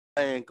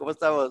¿Cómo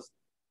estamos?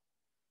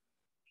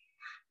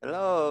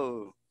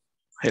 Hello.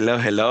 Hello,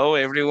 hello,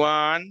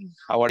 everyone.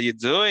 How are you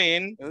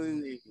doing?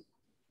 Uy,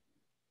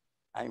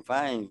 I'm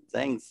fine,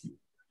 thanks.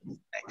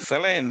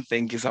 Excellent.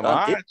 Thank you so Don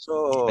much.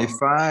 Tito. I'm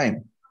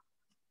fine.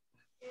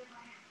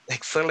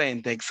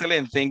 Excellent,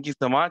 excellent. Thank you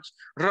so much.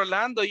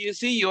 Rolando, you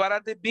see, you are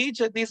at the beach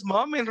at this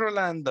moment,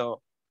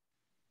 Rolando.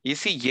 You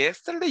see,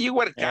 yesterday you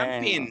were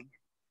camping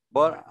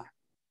Bora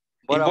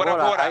in Bora Bora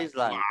Bora.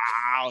 Island.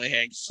 Wow,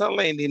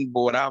 excellent in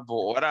Bora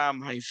Bora,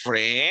 my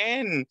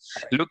friend.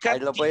 Look Ahí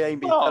at lo voy a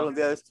invitar Tito. un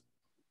día de esto.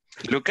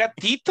 Look at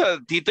Tito.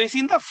 Tito is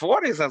in the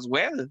forest as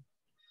well.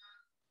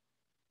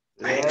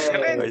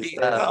 Excellent, Ahí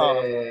está.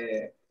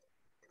 Tito.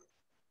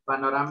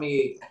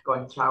 Panoramic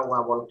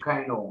Conchagua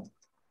volcano.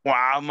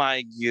 Wow,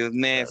 my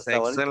goodness. Está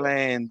bonito.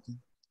 Excellent.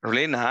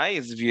 Really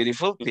nice.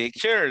 Beautiful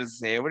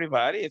pictures,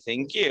 everybody.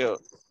 Thank you.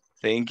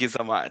 Thank you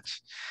so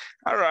much.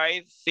 All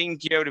right.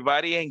 Thank you,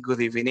 everybody, and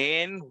good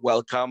evening.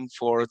 Welcome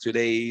for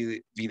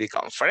today's video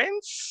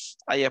conference.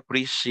 I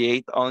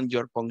appreciate on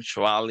your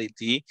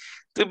punctuality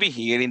to be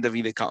here in the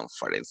video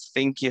conference.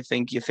 Thank you,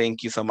 thank you,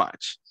 thank you so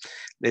much.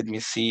 Let me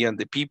see on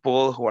the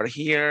people who are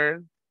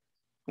here.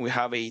 We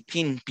have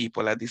 18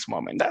 people at this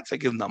moment. That's a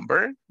good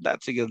number.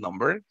 That's a good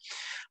number.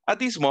 At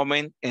this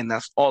moment, and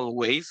as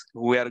always,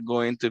 we are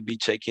going to be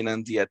checking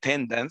on the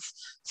attendance.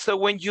 So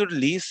when you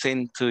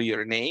listen to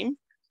your name,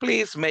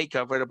 please make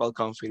a verbal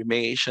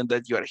confirmation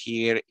that you are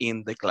here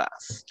in the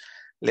class.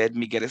 Let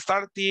me get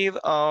started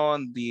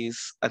on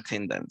this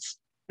attendance.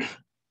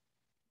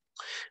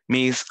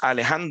 Miss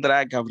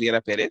Alejandra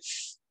Gabriela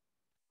Perez.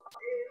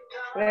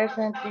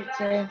 Present,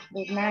 teacher.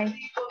 Good night.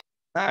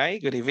 Hi,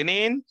 good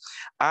evening.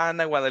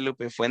 Ana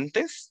Guadalupe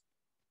Fuentes.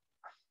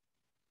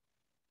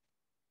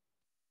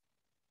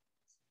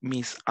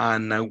 Miss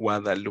Ana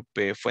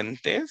Guadalupe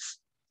Fuentes.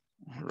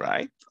 All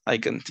right, I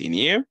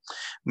continue.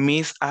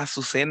 Miss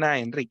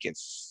Azucena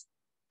Enriquez.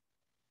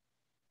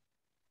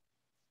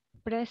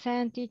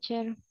 Present,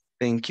 teacher.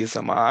 Thank you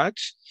so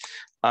much.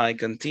 I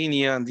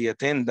continue on the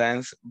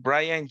attendance.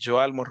 Brian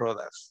Joel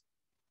Morrodas.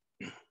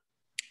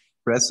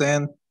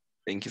 Present.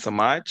 Thank you so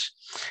much.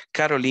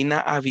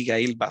 Carolina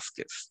Abigail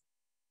Vasquez.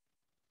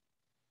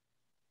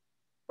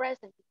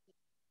 Present.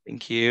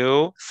 Thank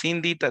you.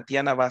 Cindy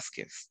Tatiana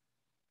Vasquez.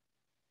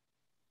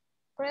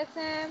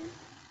 Present.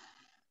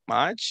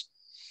 Much.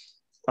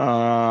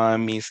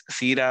 Miss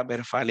Cira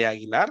Berfalia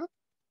Aguilar.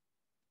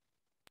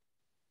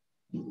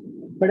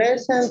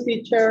 Present,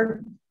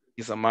 teacher. Thank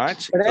you so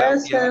much. Claudia.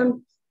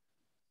 Present.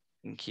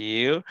 Thank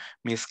you.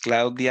 Miss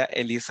Claudia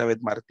Elizabeth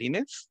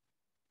Martinez.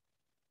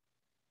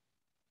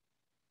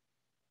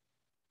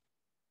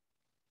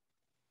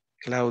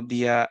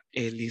 Claudia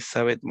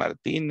Elizabeth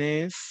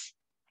Martinez.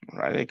 All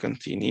right, I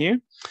continue.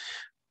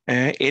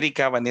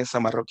 Erika Vanessa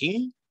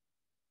Marroquín.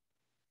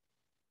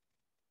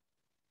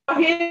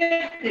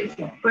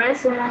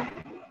 Present.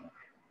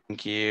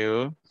 Thank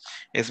you.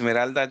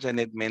 Esmeralda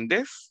Janet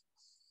Méndez.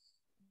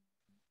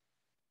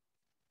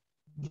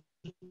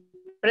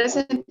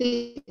 Present,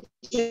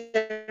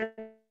 teacher.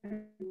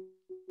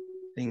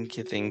 Thank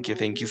you, thank you,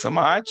 thank you so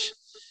much.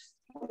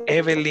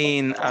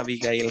 Evelyn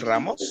Abigail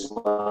Ramos.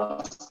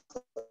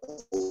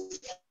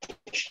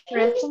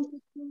 Present.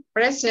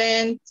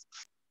 Present.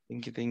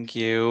 Thank you, thank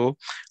you.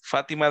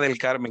 Fátima del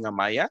Carmen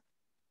Amaya.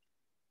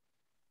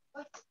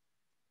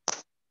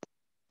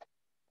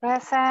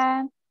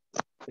 Present.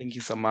 Thank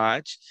you so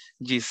much.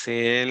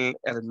 Giselle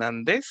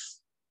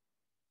Hernández.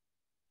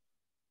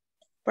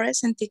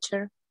 Present,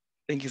 teacher.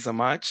 Thank you so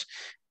much.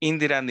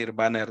 Indira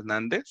Nirvana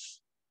Hernández.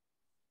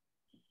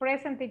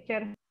 Present,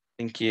 teacher.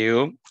 Thank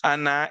you.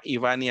 Ana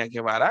Ivania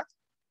Guevara.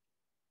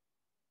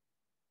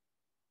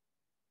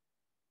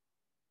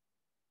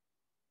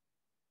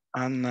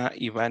 Ana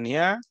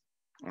Ivania.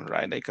 All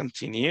right, I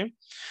continue.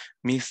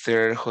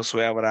 Mr.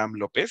 Josué Abraham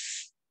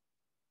López.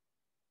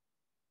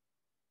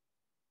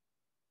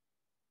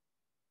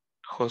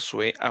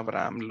 Josué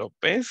Abraham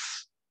López.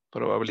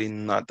 Probably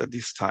not at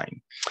this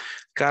time.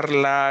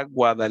 Carla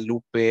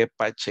Guadalupe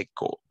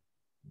Pacheco.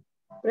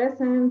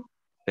 Present.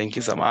 Thank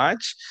you so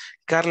much.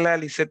 Carla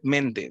Lisette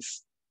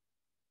Méndez.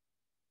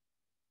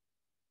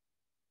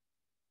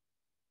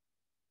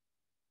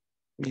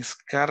 Miss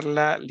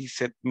Carla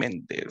Lisette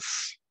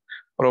Méndez.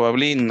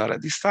 Probably not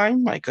at this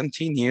time. I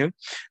continue.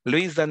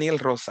 Luis Daniel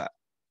Rosa.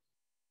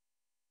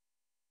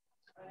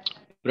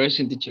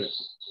 Present, teacher.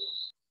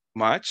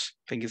 Much.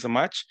 Thank you so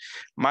much.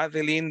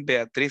 Madeline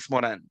Beatriz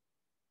Moran.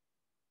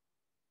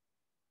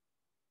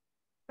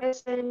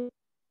 Present.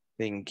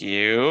 Thank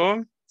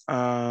you.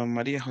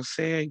 Maria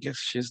Jose, I guess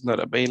she's not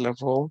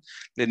available.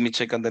 Let me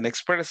check on the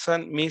next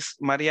person. Miss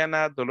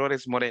Mariana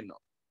Dolores Moreno.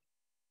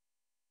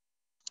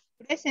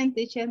 Present,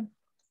 teacher.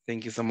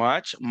 Thank you so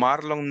much.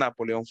 Marlon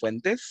Napoleón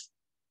Fuentes.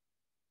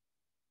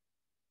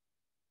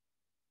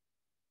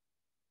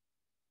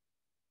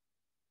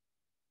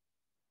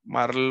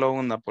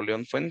 Marlon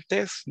Napoleón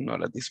Fuentes,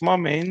 not at this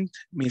moment.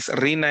 Miss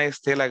Rina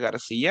Estela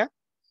García.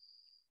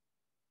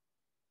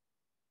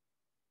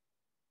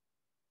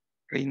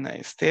 Rina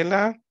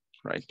Estela.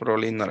 right?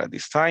 Probably not at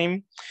this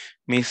time.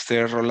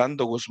 Mr.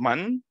 Rolando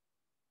Guzman.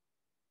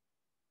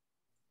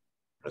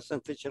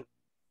 Present, teacher.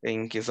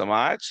 Thank you so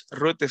much.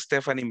 Ruth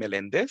Stephanie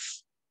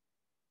Melendez.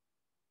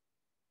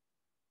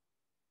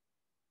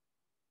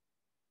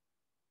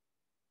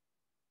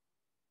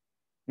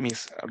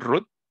 Miss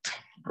Ruth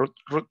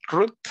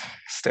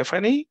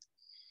Stephanie.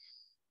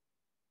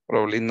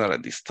 Probably not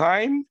at this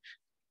time.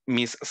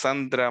 Miss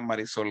Sandra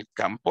Marisol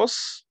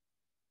Campos.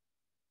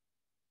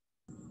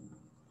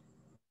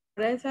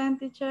 Present,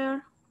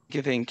 teacher.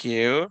 Okay, thank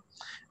you.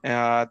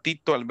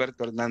 Tito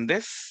Alberto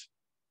Hernández.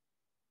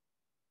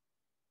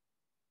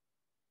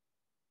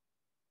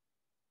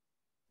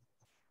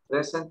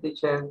 Present,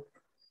 teacher.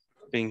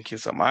 Thank you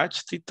so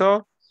much,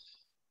 Tito.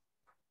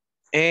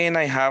 And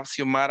I have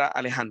Xiomara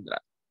Alejandra.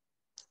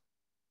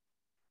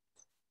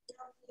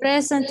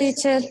 Present,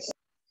 teacher.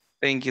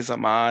 Thank you so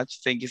much.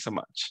 Thank you so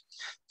much.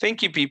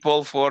 Thank you,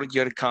 people, for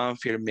your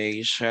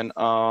confirmation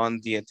on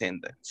the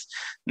attendance.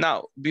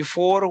 Now,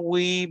 before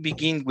we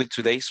begin with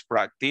today's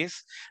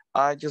practice,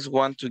 I just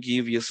want to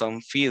give you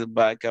some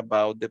feedback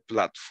about the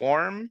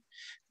platform.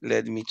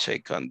 Let me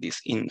check on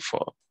this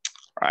info.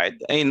 Right,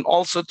 and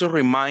also to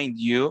remind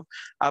you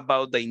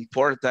about the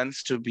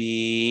importance to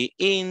be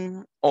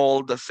in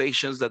all the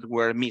sessions that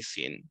we're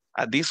missing.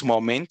 At this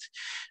moment,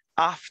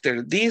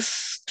 after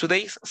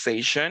today's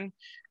session,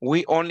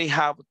 we only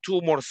have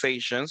 2 more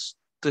sessions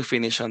to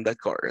finish on the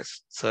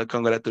course. So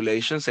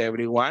congratulations,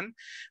 everyone,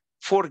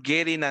 for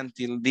getting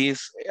until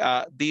this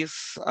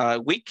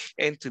week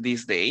and to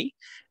this day.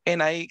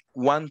 And I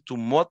want to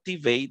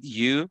motivate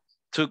you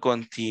to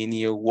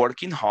continue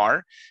working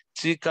hard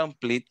to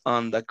complete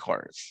on the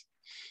course.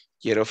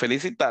 Quiero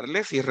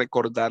felicitarles y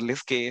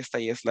recordarles que esta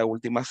ya es la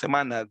última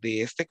semana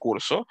de este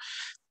curso.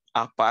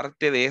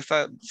 Aparte de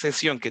esta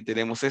sesión que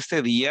tenemos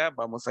este día,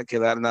 vamos a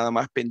quedar nada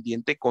más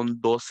pendiente con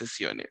 2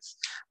 sesiones.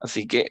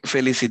 Así que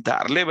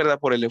felicitarle, ¿verdad?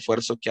 Por el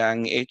esfuerzo que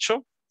han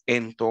hecho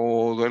en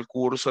todo el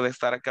curso de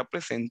estar acá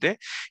presente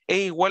e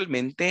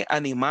igualmente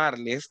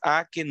animarles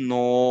a que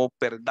no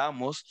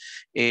perdamos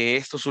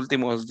estos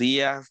últimos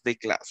días de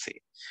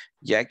clase,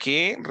 ya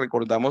que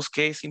recordamos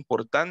que es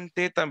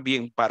importante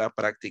también para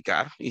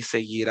practicar y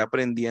seguir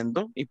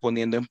aprendiendo y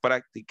poniendo en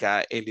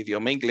práctica el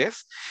idioma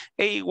inglés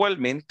e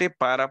igualmente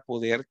para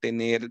poder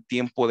tener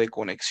tiempo de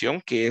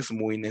conexión, que es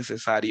muy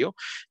necesario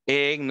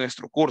en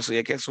nuestro curso,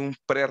 ya que es un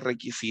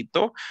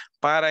prerequisito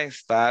para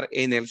estar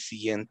en el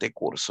siguiente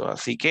curso.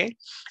 Así que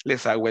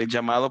les hago el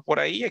llamado por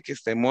ahí a que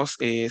estemos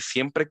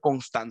siempre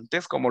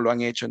constantes, como lo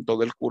han hecho en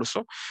todo el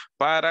curso,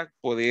 para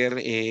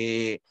poder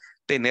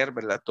tener,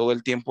 ¿verdad?, todo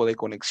el tiempo de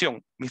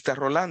conexión. Mr.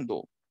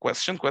 Rolando,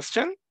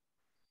 question?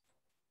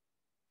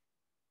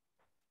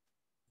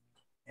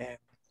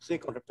 Sí,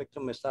 con respecto,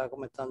 me estaba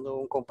comentando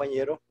un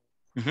compañero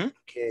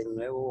que el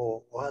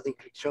nuevo hoja de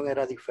inscripción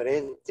era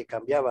diferente,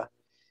 cambiaba.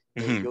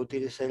 Yo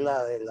utilicé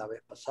la de la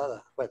vez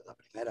pasada, pues la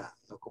primera,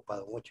 no he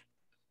ocupado mucho.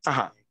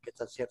 Ajá. ¿Qué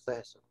tan cierto es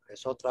eso?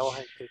 ¿Es otra hoja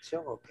de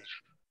inscripción o qué?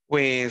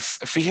 Pues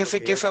fíjese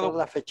porque que solo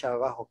la fecha de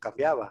abajo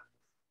cambiaba.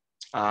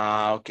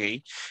 Ah, ok.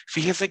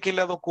 Fíjese que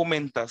la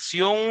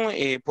documentación,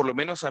 por lo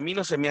menos a mí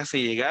no se me hace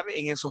llegar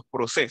en esos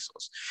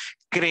procesos.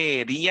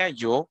 Creería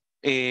yo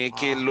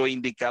que lo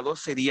indicado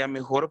sería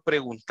mejor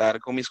preguntar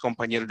con mis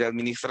compañeros de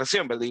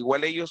administración, ¿verdad?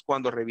 Igual ellos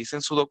cuando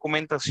revisen su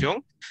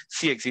documentación,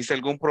 si existe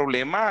algún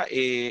problema,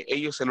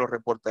 ellos se lo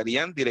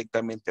reportarían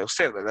directamente a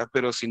usted, ¿verdad?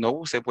 Pero si no,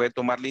 usted puede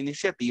tomar la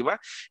iniciativa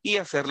y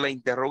hacer la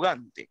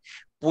interrogante.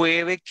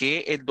 Puede que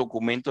el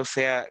documento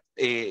sea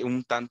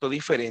un tanto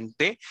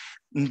diferente.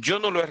 Yo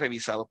no lo he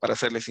revisado, para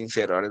serle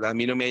sincero, ¿verdad? A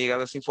mí no me ha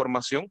llegado esa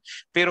información,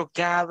 pero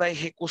cada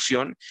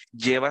ejecución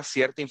lleva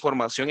cierta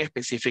información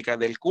específica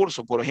del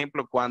curso. Por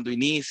ejemplo, cuando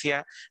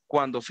inicia,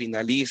 cuando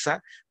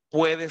finaliza,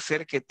 puede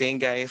ser que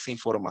tenga esa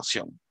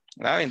información.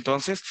 ¿Ah?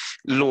 Entonces,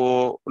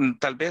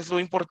 tal vez lo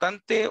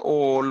importante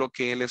o lo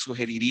que le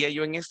sugeriría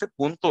yo en este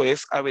punto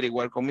es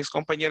averiguar con mis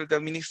compañeros de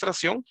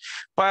administración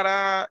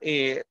para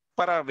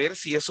ver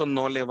si eso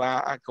no le va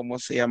a, ¿cómo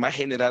se llama?,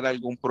 generar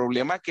algún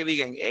problema, que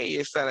digan, hey,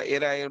 esta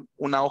era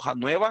una hoja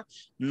nueva,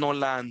 no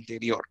la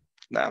anterior,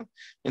 ¿verdad?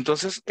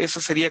 Entonces,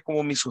 esa sería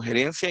como mi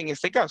sugerencia en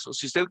este caso.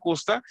 Si usted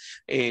gusta,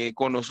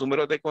 con los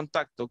números de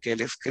contacto que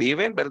le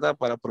escriben, ¿verdad?,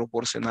 para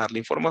proporcionar la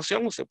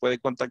información, usted puede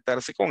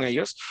contactarse con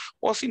ellos,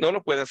 o si no,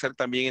 lo puede hacer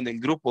también en el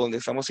grupo donde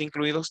estamos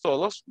incluidos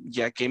todos,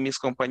 ya que mis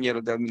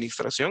compañeros de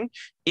administración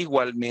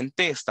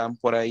igualmente están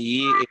por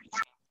ahí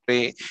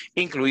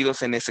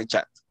incluidos en ese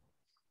chat.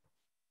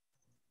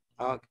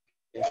 Ok.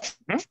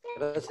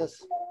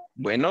 Gracias.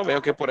 Bueno,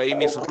 veo que por ahí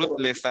Miss Ruth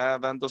le está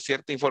dando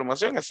cierta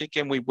información, así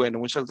que muy bueno.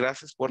 Muchas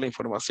gracias por la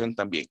información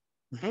también.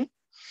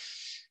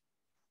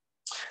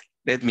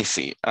 Let me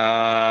see.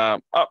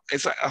 As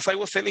I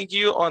was telling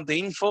you on the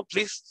info,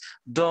 please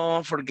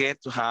don't forget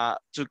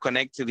to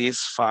connect to this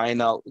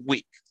final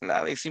week.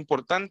 ¿Verdad? Es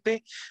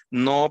importante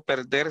no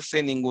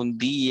perderse ningún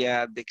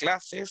día de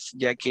clases,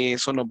 ya que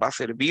eso nos va a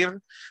servir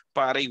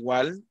para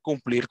igual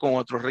cumplir con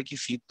otros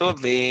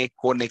requisitos de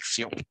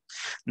conexión.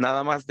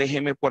 Nada más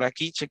déjeme por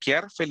aquí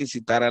chequear,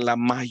 felicitar a la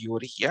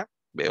mayoría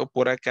Veo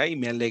por acá y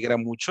me alegra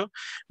mucho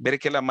ver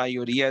que la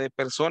mayoría de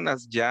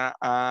personas ya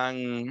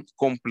han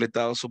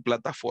completado su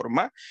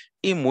plataforma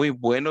y muy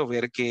bueno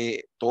ver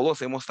que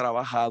todos hemos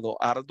trabajado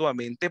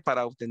arduamente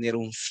para obtener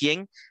un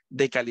 100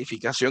 de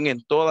calificación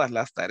en todas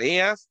las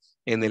tareas,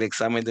 en el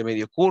examen de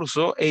medio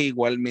curso e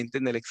igualmente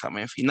en el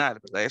examen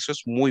final, ¿verdad? Eso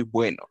es muy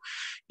bueno.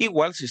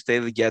 Igual si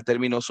usted ya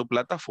terminó su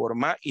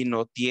plataforma y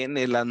no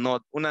tiene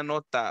una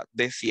nota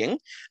de 100,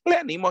 le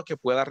animo a que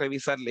pueda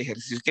revisar el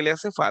ejercicio que le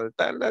hace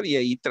falta, la de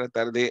ahí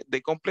tratar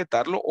de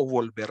completarlo o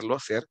volverlo a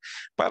hacer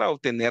para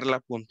obtener la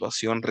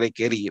puntuación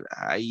requerida.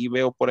 Ahí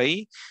veo por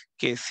ahí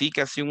que sí,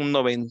 casi un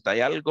 90 y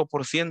algo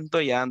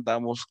 % ya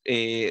andamos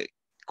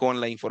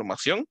con la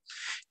información.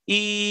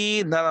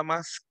 Y nada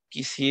más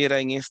quisiera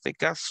en este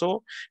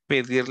caso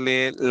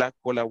pedirle la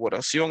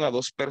colaboración a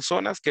 2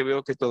 personas que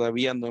veo que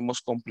todavía no hemos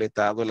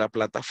completado la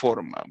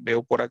plataforma.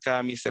 Veo por acá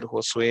a Mr.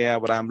 Josué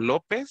Abraham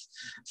López.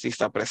 Si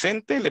está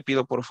presente, le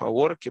pido por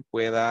favor que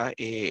pueda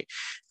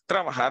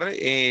trabajar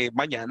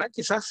mañana,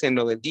 quizás en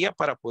lo del día,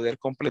 para poder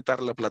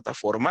completar la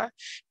plataforma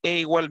e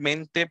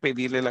igualmente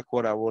pedirle la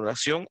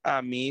colaboración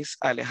a Miss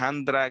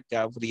Alejandra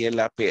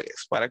Gabriela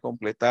Pérez para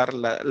completar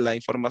la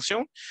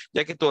información,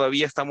 ya que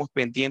todavía estamos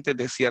pendientes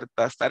de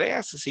ciertas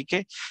tareas, así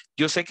que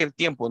yo sé que el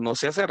tiempo no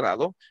se ha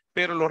cerrado,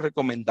 pero lo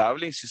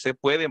recomendable, y si se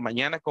puede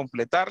mañana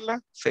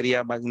completarla,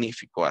 sería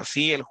magnífico.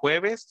 Así el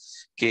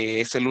jueves, que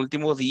es el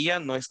último día,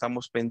 no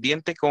estamos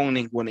pendientes con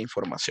ninguna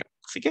información.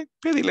 Así que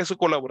pedirle su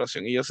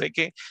colaboración y yo sé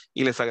que,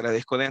 y les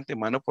agradezco de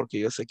antemano porque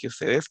yo sé que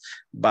ustedes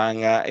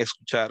van a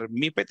escuchar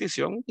mi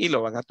petición y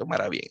lo van a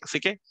tomar a bien. Así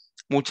que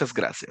muchas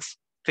gracias.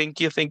 Thank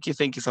you, thank you,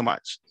 thank you so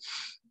much.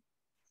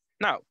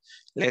 Now,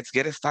 let's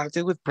get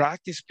started with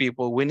practice,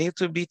 people. We need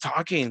to be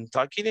talking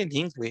in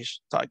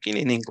English,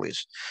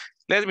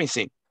 Let me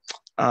see.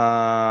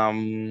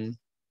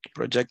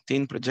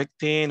 Projecting,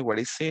 what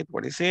is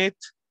it?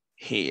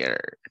 Here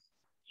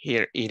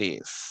it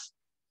is.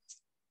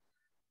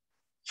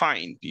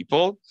 Fine,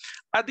 people.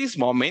 At this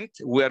moment,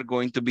 we are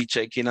going to be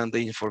checking on the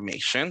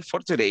information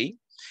for today.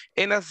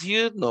 And as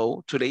you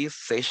know, today is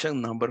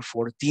session number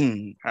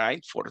 14,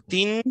 right?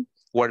 14,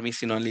 we're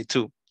missing only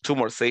two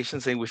more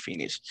sessions and we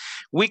finish.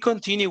 We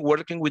continue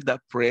working with the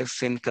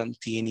present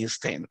continuous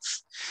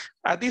tense.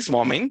 At this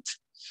moment,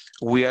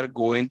 we are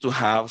going to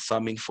have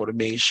some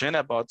information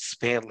about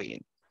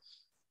spelling.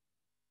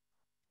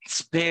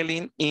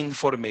 Spelling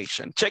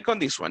information. Check on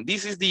this one.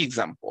 This is the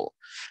example.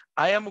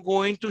 I am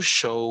going to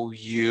show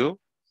you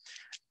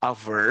a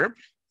verb,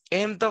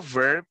 and the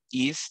verb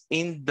is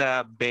in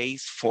the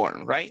base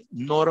form, right?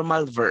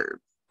 Normal verb.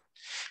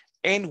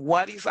 And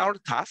what is our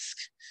task?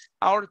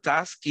 Our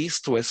task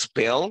is to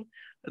spell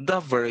the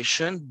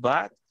version,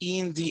 but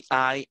in the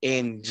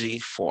ing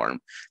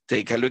form.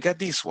 Take a look at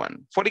this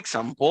one. For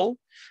example,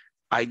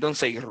 I don't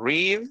say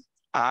read,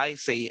 I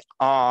say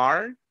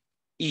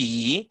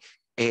R-E-A-D-I-N-G.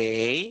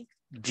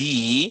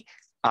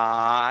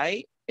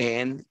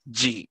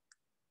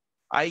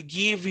 I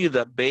give you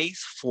the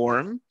base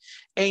form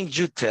and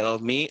you tell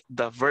me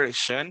the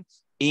version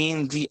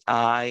in the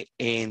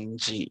ing.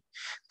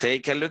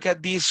 Take a look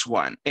at this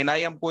one. And I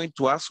am going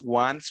to ask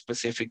one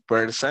specific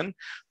person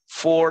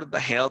for the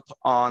help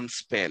on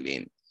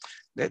spelling.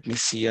 Let me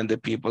see on the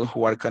people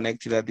who are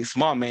connected at this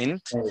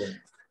moment.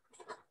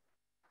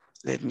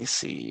 Let me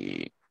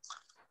see.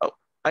 Oh,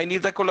 I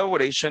need the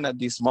collaboration at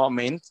this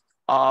moment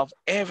of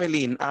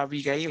Evelyn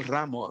Abigail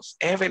Ramos.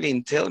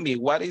 Evelyn, tell me,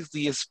 what is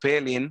the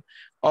spelling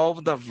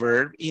of the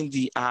verb in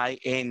the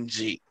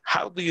ing?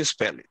 How do you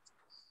spell it?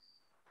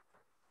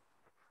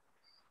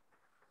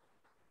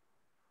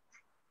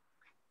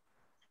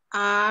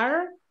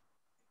 R.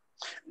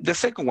 The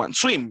second one,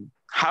 swim.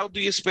 How do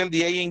you spell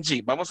the ing?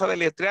 Vamos a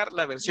deletrear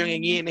la versión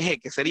en ing,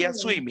 que sería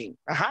swimming.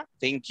 Ajá,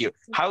 thank you.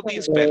 How do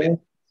you spell it?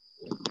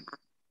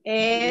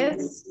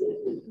 S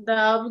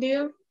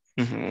W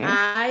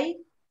I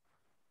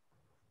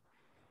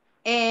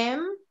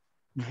M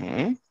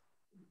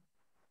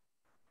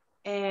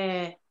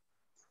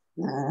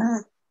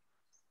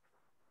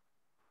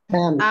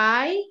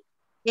I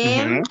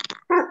M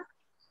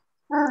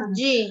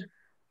G.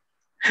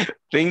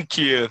 Thank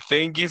you.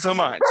 Thank you so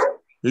much.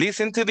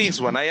 Listen to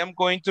this one. I am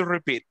going to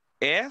repeat.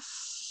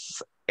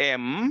 S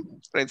M,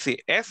 let's see,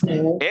 S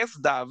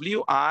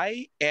W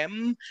I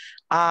M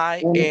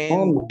I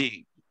N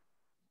G.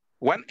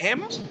 One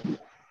M?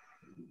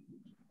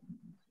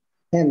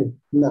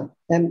 M, no,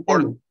 M, or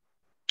M.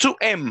 Two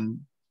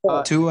M?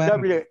 Two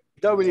M.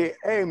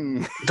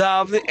 W-M.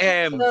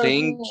 W-M,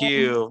 thank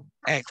you.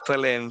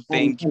 Excellent,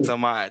 thank you so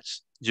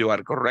much. You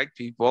are correct,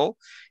 people.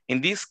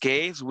 In this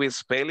case, we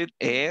spell it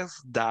as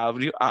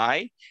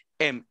W-I-M-M-I-N-G.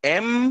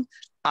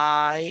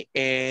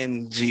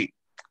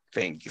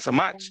 Thank you so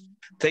much.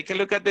 Take a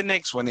look at the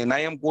next one, and I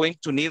am going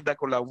to need the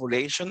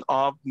collaboration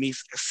of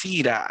Miss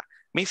Sira.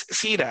 Miss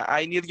Sira,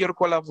 I need your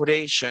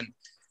collaboration.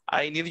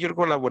 I need your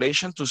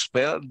collaboration to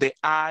spell the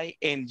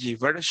ing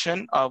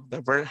version of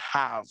the verb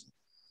have.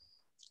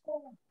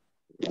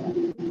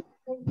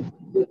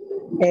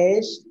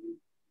 S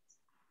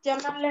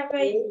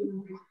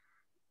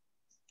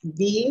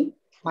D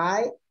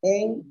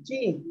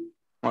I-N-G.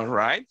 All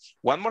right.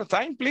 One more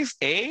time, please.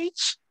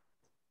 H.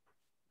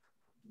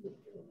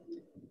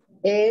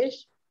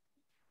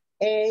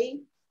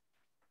 H-A-B-I-N-G.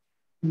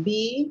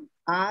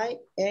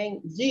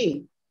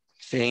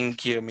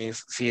 Thank you,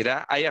 Miss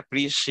Sira. I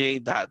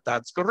appreciate that.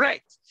 That's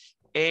correct.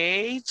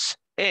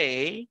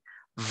 H-A-V-I-N-G.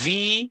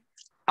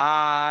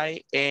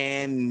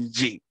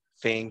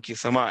 Thank you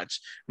so much.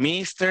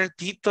 Mr.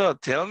 Tito,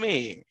 tell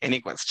me,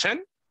 any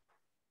question?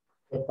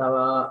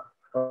 Estaba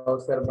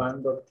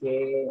observando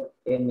que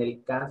en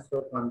el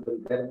caso cuando el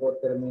verbo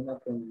termina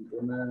con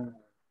una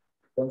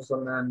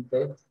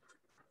consonante,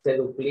 se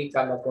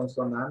duplica la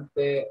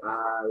consonante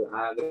al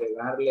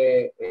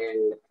agregarle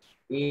el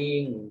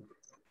in.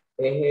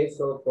 ¿Es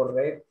eso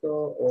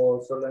correcto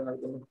o solo en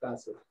algunos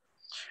casos?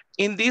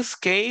 In this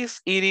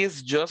case, it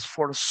is just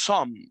for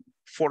some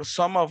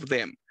of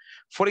them.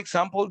 For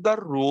example, the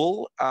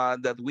rule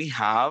that we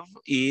have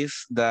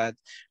is that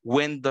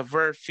when the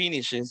verb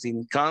finishes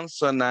in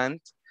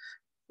consonant,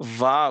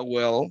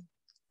 vowel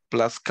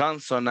plus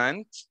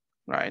consonant,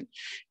 right?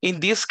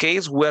 In this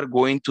case, we're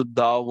going to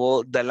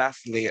double the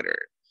last letter.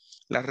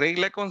 La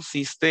regla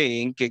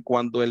consiste en que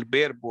cuando el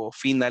verbo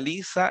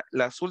finaliza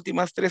las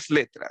últimas tres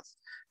letras,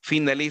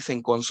 finaliza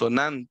en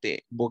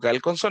consonante, vocal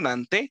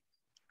consonante,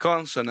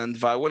 consonant,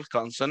 vowel,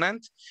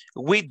 consonant,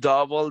 we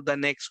double the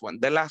next one,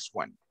 the last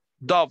one.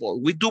 Double,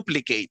 we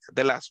duplicate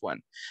the last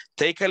one.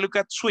 Take a look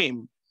at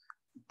swim.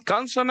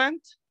 Consonant,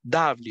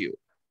 W.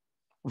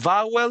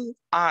 Vowel,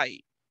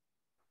 I.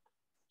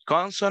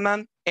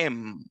 Consonant,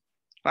 M.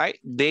 Right?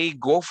 They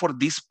go for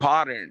this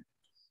pattern.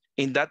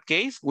 In that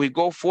case, we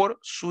go for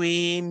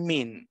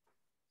swimming.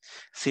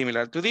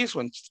 Similar to this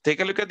one.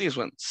 Take a look at this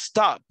one.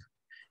 Stop.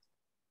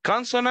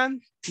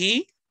 Consonant,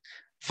 T.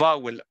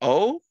 Vowel,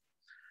 O.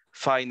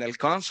 Final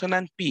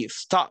consonant, P.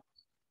 Stop.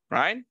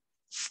 Right?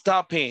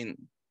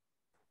 Stopping.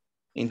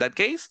 In that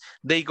case,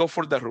 they go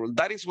for the rule.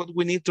 That is what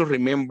we need to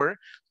remember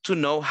to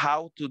know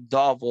how to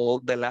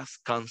double the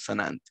last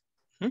consonant.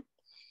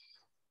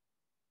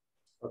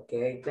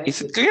 Okay, thank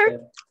Is you. it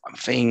clear?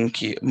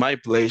 Thank you. My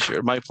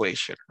pleasure,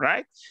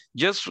 right?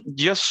 Just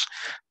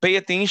pay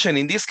attention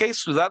in this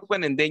case to that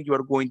one and then you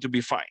are going to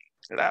be fine.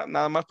 ¿Verdad?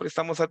 Nada más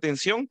prestamos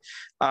atención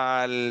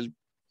al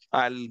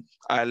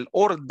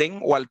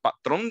orden o al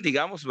patrón,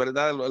 digamos,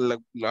 ¿verdad?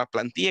 La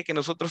plantilla que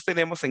nosotros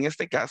tenemos en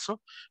este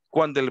caso,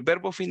 cuando el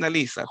verbo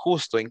finaliza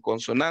justo en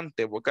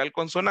consonante, vocal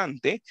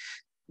consonante,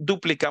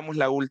 duplicamos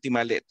la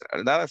última letra,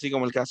 ¿verdad? Así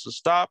como el caso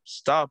stop,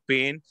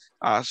 stopping,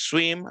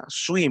 swim,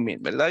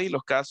 swimming, ¿verdad? Y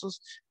los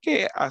casos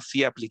que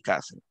así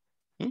aplicasen.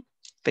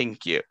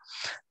 Thank you.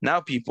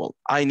 Now, people,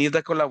 I need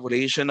the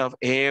collaboration of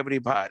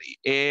everybody.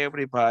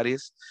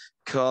 Everybody's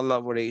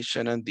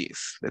collaboration on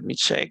this. Let me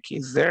check.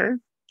 Is there?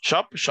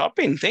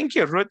 Shopping. Thank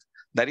you, Ruth.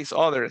 That is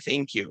other.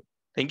 Thank you.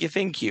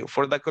 Thank you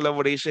for the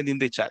collaboration in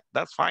the chat.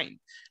 That's fine.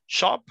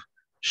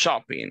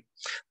 Shopping.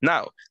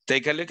 Now,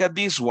 take a look at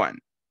this one.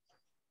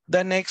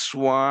 The next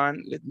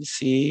one, let me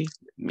see.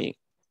 Let me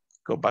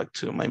go back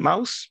to my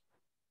mouse.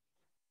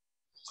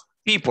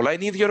 People, I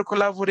need your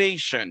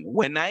collaboration.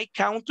 When I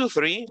count to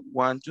 3,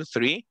 1, 2,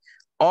 3,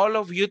 all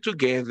of you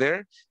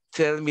together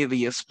tell me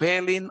the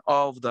spelling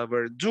of the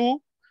verb do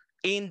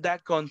in the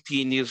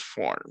continuous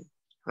form,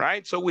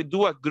 right? So we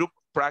do a group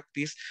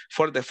practice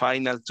for the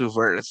final 2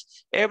 verbs.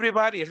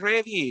 Everybody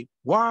ready?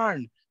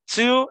 1,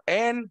 2,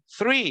 and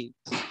 3.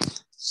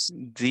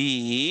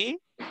 D.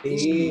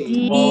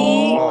 D-O-I-N-G.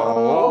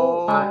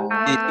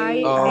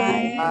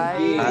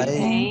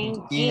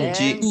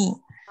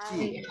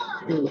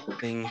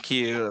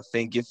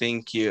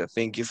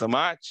 Thank you so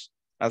much.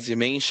 As you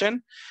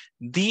mentioned,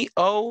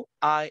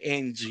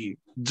 D-O-I-N-G,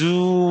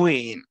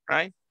 doing,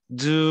 right?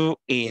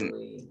 Doing.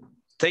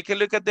 Take a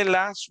look at the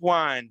last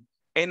one.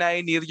 And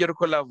I need your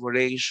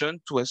collaboration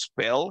to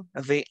spell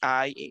the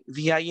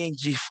ing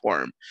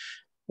form.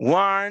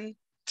 1,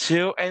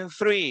 2, and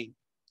 3.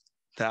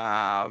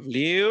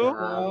 W,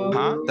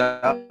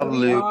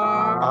 W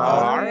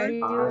R,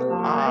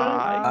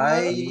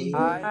 I,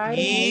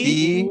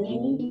 E,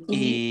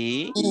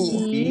 E,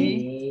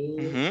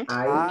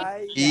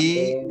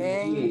 I-N-G.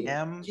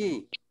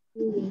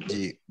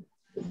 G.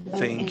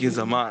 Thank you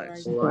so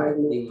much.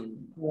 Writing.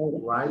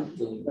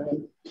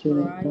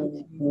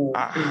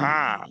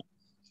 Aha.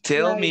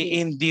 Tell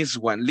me in this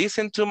one,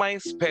 listen to my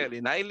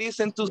spelling. I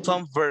listen to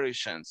some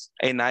versions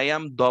and I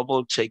am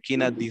double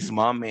checking at this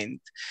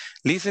moment.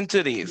 Listen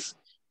to this.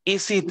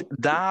 Is it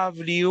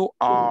W-R-I-T-E-I-N-G?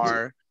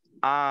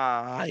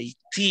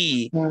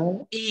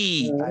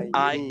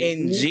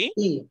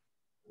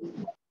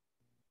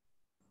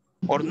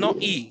 Or no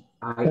E?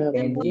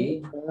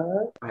 I-N-G.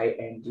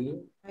 I-N-G.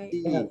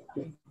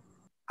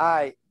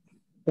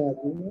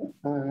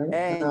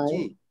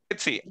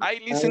 Let's see. I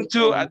listen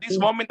to, at this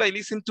moment, I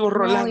listen to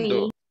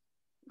Rolando.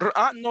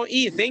 No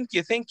E. Thank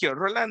you.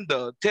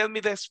 Rolando, tell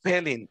me the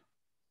spelling.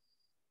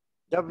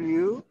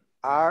 W-R-I-T-E-N-G.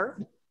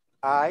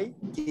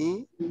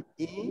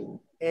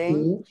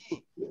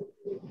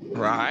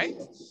 Right.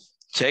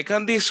 Check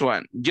on this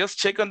one. Just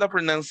check on the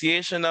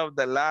pronunciation of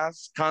the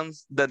last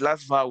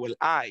vowel,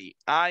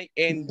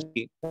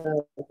 I-N-G.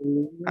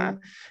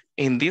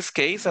 In this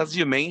case, as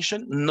you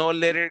mentioned, no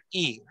letter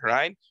E,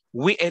 right?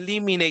 We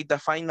eliminate the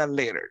final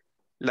letter.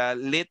 La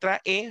letra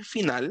E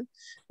final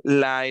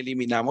la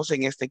eliminamos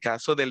en este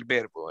caso del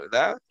verbo,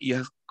 ¿verdad? Y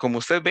como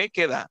usted ve,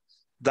 queda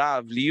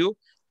W-R-I-T-I-N-G.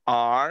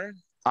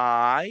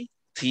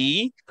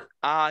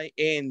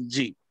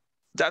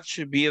 That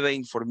should be the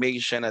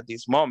information at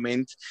this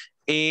moment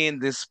in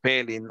the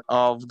spelling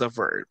of the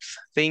verbs.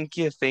 Thank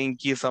you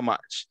so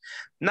much.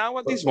 Now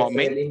at this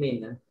moment,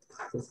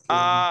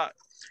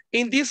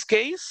 in this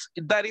case,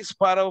 that is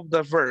part of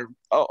the verb,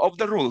 of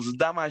the rules.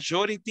 The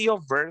majority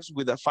of verbs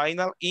with the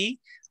final E,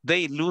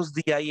 they lose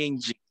the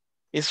ing.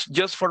 It's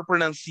just for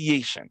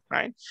pronunciation,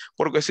 right?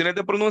 Por cuestiones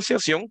de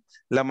pronunciación,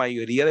 la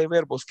mayoría de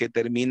verbos que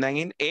terminan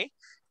en E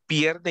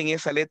pierden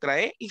esa letra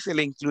E y se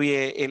le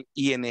incluye el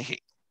ing.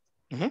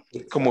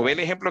 Como ve el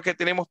ejemplo que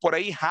tenemos por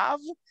ahí,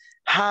 have,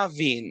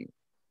 having.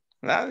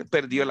 ¿Verdad?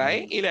 Perdió la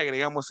E y le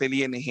agregamos el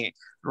ing.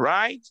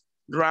 Write,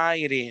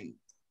 writing.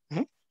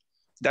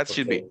 That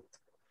should be.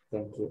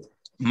 Thank you.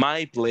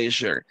 My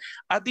pleasure.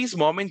 At this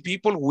moment,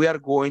 people, we are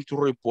going to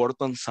report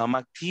on some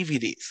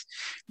activities.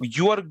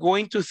 You are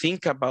going to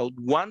think about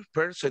one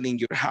person in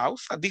your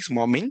house at this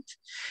moment,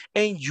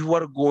 and you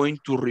are going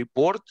to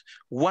report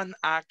one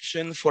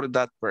action for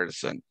that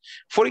person.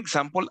 For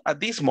example, at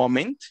this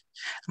moment,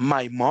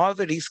 my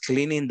mother is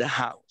cleaning the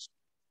house,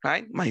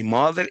 right? My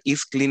mother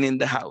is cleaning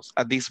the house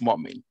at this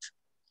moment,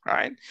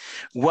 right?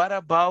 What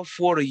about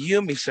for you,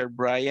 Mr.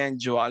 Brian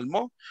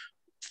Joalmo?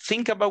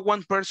 Think about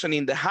one person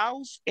in the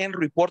house and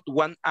report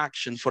one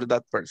action for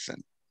that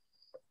person.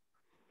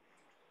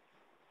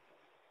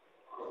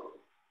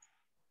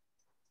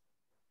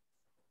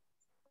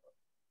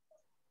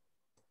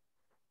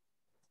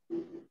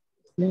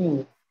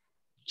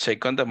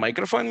 Check on the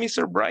microphone,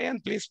 Mr.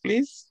 Brian, please,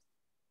 please.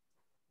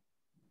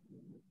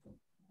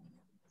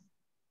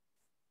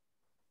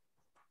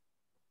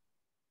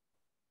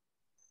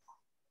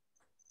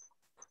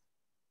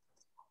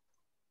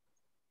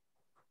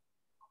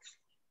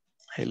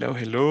 Hello,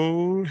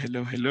 hello,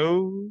 hello,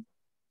 hello.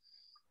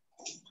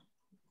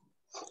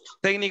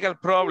 Technical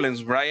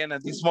problems, Brian,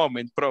 at this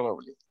moment,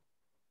 probably.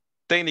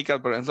 Technical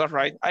problems, all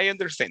right, I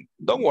understand.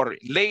 Don't worry,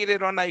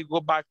 later on I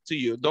go back to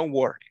you, don't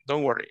worry,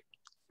 don't worry.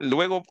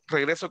 Luego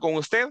regreso con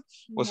usted,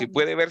 o si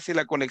puede ver si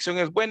la conexión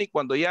es buena y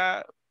cuando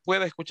ya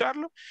pueda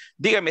escucharlo,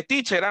 dígame,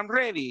 teacher, I'm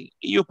ready.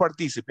 You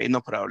participate, no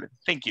problem.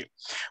 Thank you.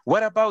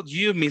 What about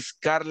you, Miss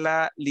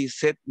Carla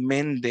Lisette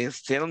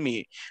Mendez? Tell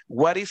me,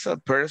 what is a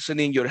person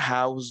in your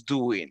house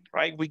doing?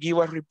 Right? We give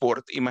a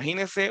report.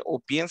 Imagínese o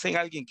piensa en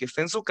alguien que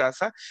está en su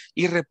casa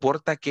y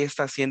reporta qué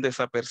está haciendo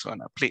esa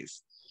persona,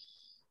 please.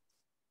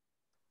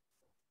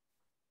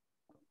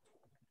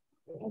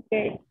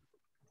 Okay.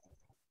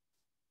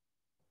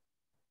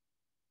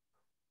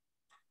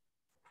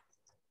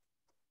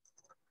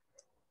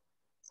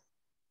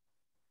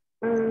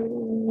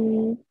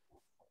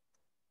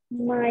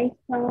 My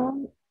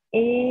son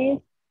is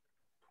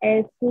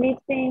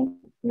sleeping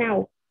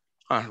now.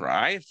 All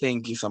right,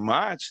 thank you so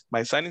much.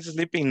 My son is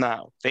sleeping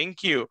now.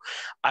 Thank you.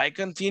 I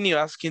continue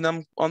asking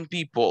them on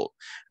people.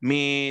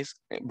 Miss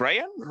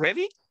Brian,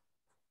 ready?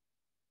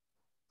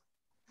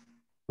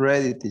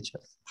 Ready,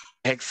 teacher.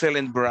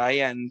 Excellent,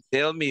 Brian.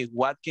 Tell me,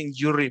 what can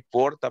you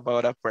report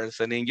about a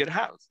person in your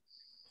house?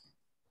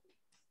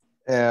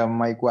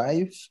 My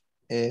wife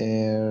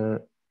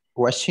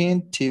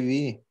watching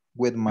TV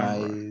with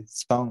my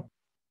son.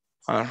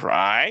 All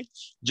right.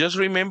 Just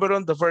remember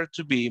on the verb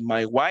to be,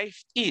 my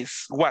wife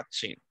is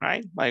watching,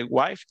 right? My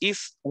wife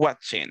is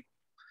watching.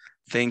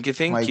 Thank you,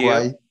 thank you. My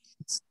wife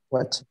is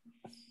watching.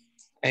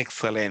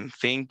 Excellent.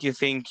 Thank you,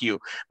 thank you.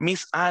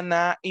 Miss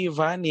Ana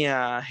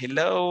Ivania.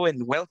 Hello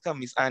and welcome,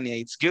 Miss Ania.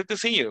 It's good to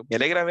see you. Me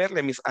alegra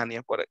verle, Miss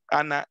Ania.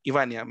 Ana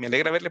Ivania. Me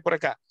alegra verle por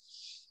acá.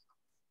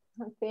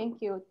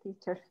 Thank you,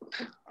 teacher.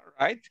 All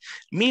right.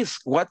 Miss,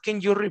 what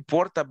can you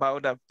report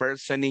about a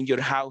person in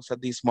your house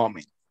at this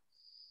moment?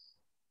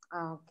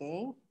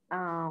 Okay.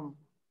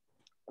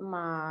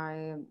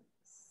 My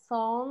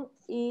son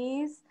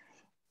is,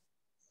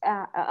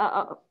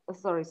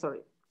 sorry.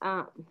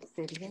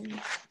 Say it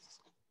again.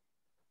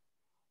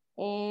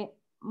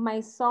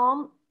 My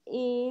son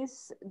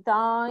is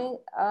doing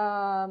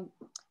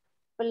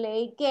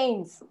play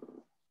games.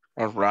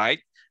 All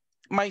right.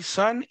 My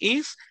son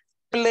is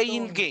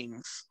playing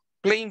games.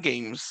 Playing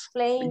games.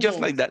 Just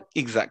like that.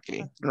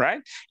 Exactly.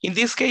 Right? In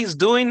this case,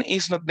 doing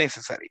is not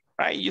necessary.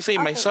 Right? You say,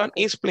 my son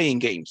is playing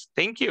games.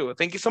 Thank you.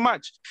 Thank you so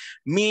much.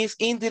 Miss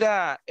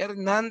Indira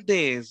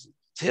Hernandez,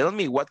 tell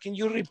me, what can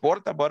you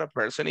report about a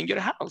person in your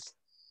house?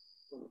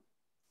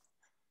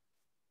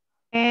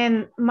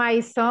 And my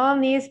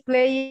son is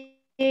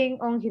playing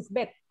on his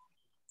bed.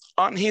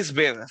 On his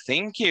bed.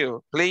 Thank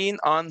you. Playing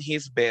on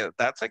his bed.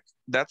 That's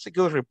a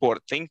good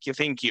report. Thank you.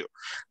 Thank you.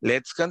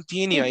 Let's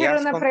continue.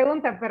 Una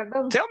pregunta,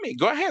 perdón. Tell me.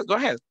 Go ahead. Go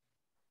ahead.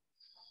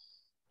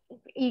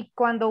 Y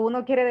cuando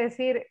uno quiere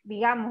decir,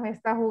 digamos,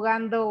 está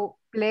jugando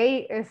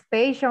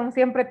PlayStation,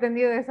 siempre he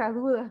tenido esa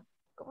duda.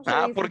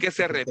 Porque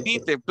se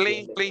repite,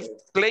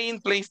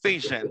 playing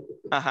PlayStation.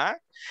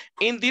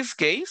 In this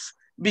case,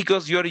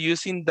 because you're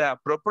using the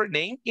proper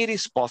name, it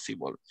is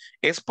possible.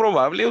 Es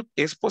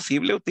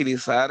posible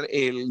utilizar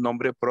el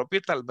nombre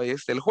propio tal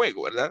vez del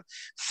juego, ¿verdad?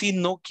 Si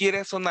no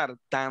quiere sonar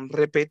tan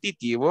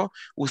repetitivo,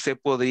 usted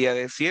podría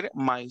decir,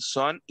 my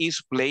son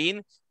is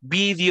playing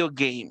video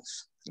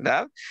games,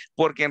 ¿verdad?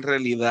 Porque en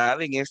realidad,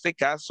 en este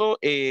caso,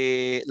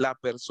 la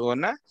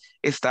persona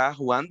está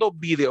jugando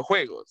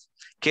videojuegos.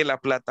 Que la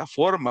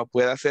plataforma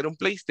pueda ser un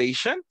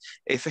PlayStation,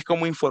 esa es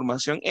como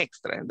información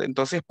extra.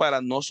 Entonces, para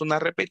no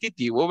sonar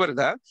repetitivo,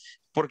 ¿verdad?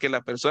 Porque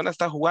la persona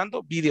está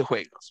jugando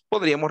videojuegos.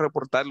 Podríamos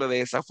reportarlo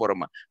de esa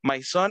forma.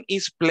 My son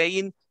is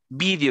playing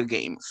video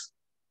games.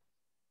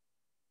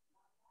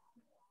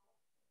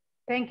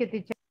 Thank you,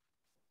 teacher.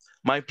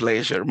 My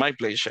pleasure, my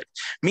pleasure.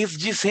 Miss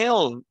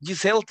Giselle,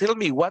 tell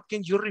me, what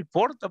can you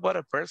report about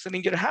a person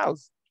in your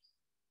house?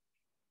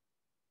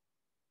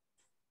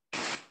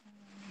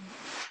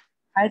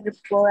 I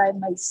report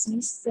my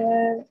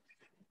sister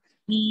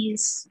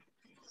is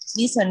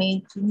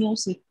listening to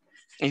music.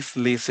 Is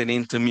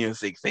listening to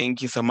music.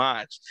 Thank you so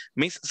much.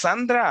 Miss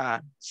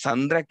Sandra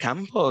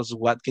Campos,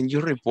 what can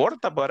you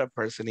report about a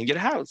person in your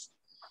house?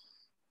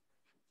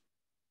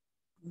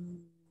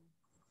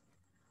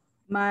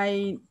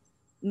 My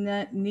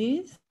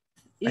niece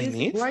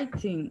is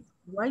writing.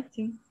 My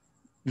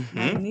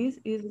niece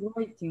is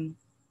writing.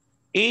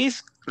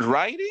 Is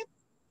writing?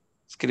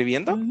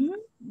 ¿Escribiendo?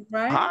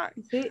 Right.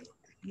 Sí.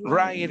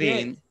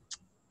 Writing. Yes.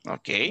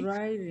 Okay.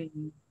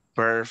 Writing.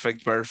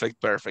 Perfect.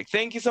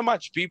 Thank you so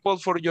much, people,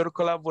 for your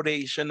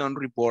collaboration on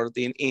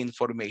reporting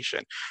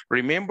information.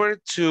 Remember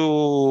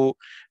to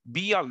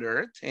be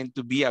alert and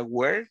to be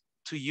aware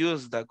to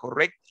use the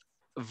correct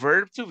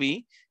verb to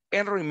be,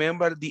 and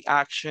remember the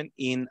action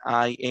in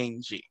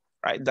ing,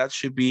 right? That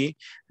should be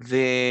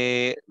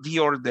the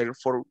order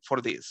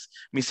for this.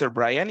 Mr.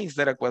 Brian, is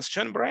there a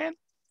question, Brian?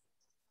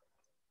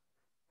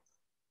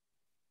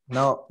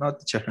 No,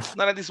 teacher.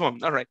 Not at this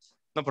moment. All right,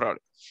 no problem.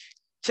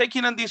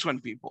 Checking on this one,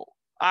 people.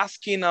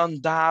 Asking on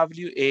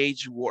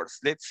WH words.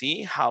 Let's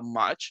see how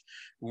much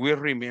we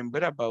remember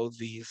about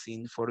this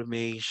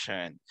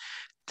information.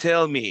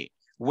 Tell me,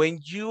 when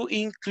you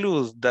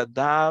include the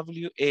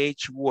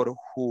WH word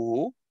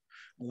who,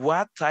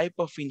 what type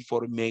of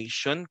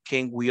information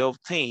can we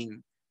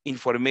obtain?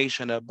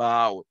 Information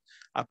about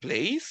a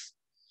place,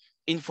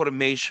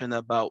 information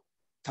about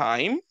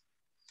time,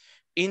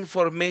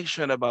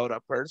 information about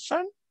a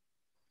person,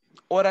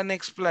 or an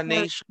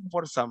explanation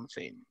for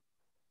something?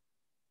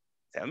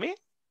 Tell me.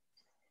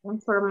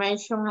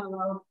 Information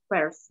about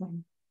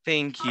person.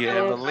 Thank you,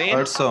 Evelyn.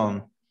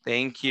 Person.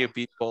 Thank you,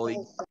 people.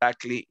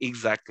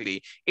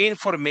 Exactly.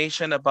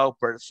 Information about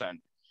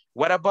person.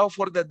 What about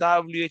for the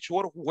WH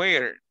word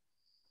where?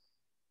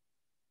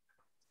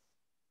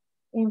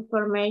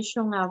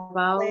 Information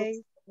about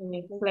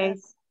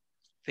place.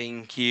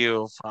 Thank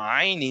you.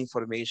 Fine.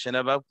 Information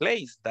about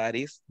place. That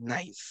is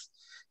nice.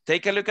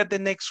 Take a look at the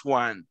next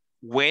one.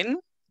 When?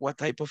 What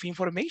type of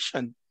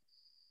information?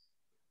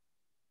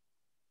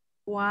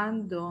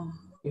 Cuando.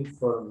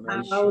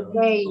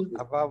 Information.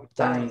 About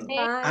time.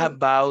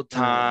 About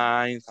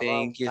time.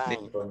 Thank you.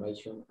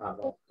 Information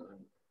about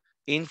time.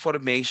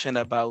 Information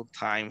about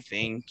time.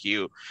 Thank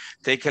you.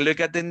 Take a look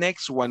at the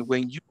next one.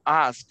 When you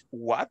ask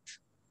what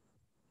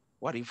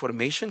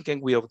information can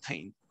we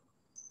obtain?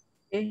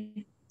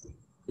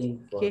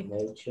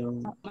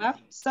 Information About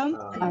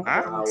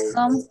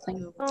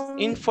something.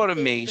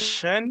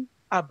 Information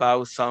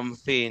about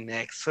something.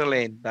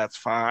 Excellent. That's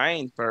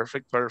fine.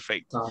 Perfect.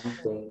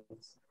 Something.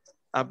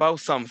 About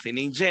something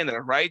in general,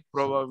 right?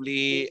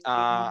 Probably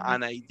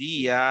an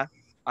idea,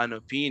 an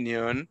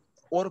opinion,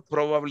 or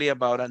probably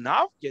about an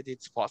object.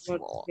 It's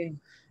possible. Okay.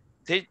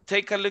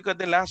 Take a look at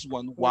the last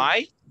one.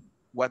 Why?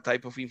 What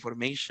type of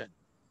information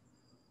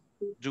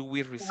do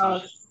we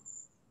receive?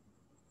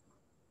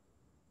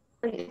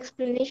 An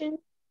explanation.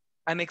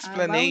 An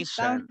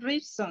explanation. About a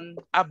reason.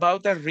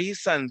 About a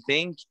reason.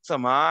 Thank you so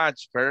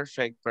much.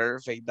 Perfect.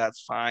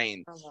 That's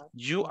fine.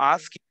 You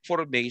ask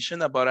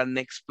information about an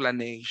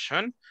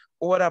explanation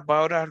or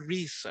about a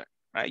reason,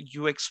 right?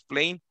 You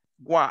explain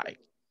why.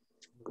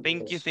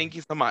 Thank you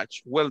so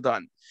much. Well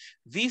done.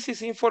 This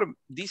is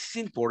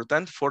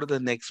important for the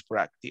next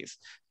practice.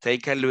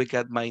 Take a look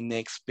at my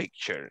next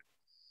picture.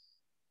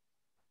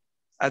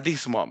 At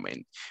this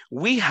moment,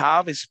 we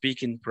have a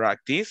speaking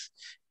practice,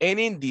 and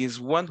in this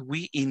one,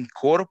 we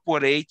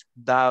incorporate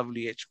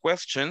WH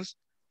questions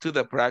to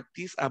the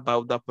practice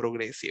about the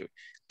progressive.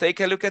 Take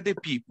a look at the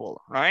people,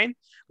 right?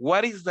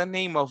 What is the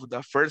name of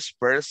the first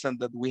person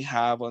that we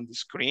have on the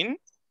screen?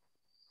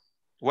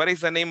 What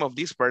is the name of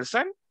this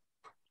person?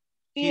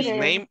 His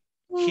name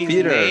is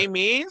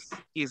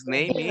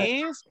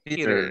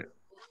Peter.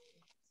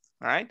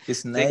 Right?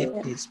 His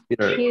name is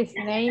Peter.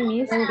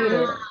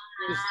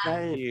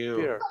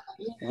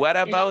 What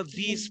about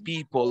these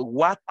people?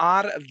 What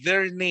are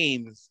their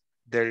names?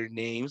 Their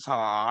names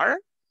are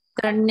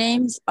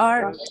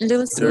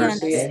Lucy and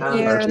Steve.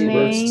 Their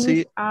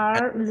names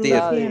are Lucy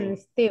and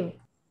Steve.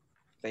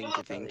 Thank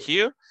you, thank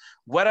you.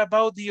 What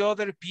about the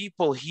other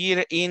people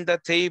here in the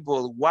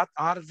table? What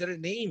are their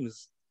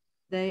names?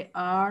 They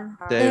are.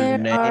 Their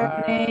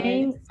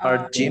names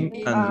are Jim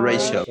and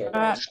Rachel.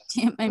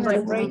 Jim and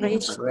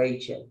Rachel.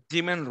 Rachel.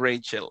 Jim and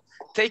Rachel.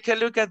 Take a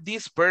look at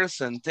this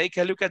person. Take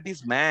a look at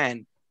this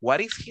man. What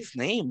is his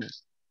name?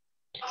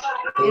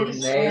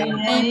 His name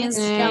is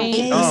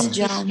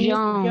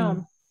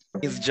John.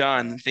 It's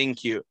John.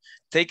 Thank you.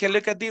 Take a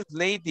look at this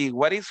lady.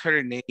 What is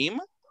her name?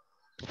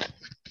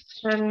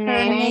 Her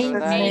name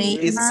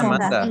is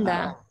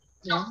Amanda.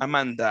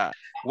 Amanda.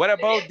 What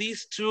about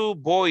these two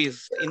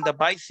boys in the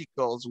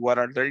bicycles? What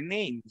are their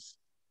names?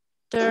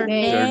 Their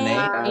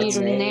name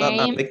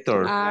name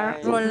Victor. are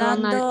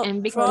Rolando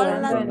and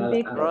Victor.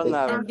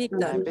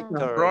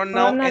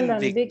 Ronald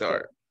and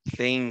Victor.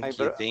 Thank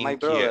you,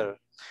 thank you.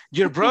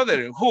 Your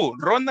brother, who?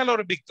 Ronald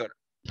or Victor?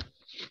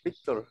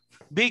 Victor.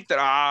 Victor,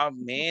 ah,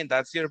 man,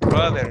 that's your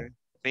brother.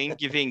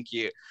 Thank you, thank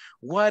you.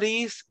 What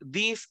is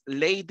this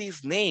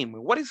lady's name?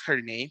 What is her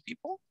name,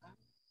 people?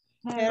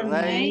 Her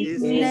name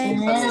is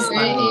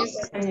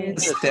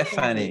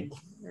Stephanie.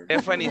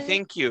 Stephanie,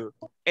 thank you.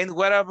 And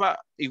what about,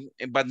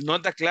 but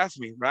not the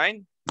classmate,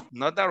 right?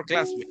 Not our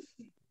classmate,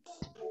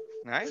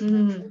 right?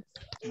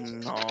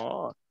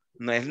 No,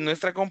 no es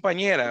nuestra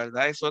compañera,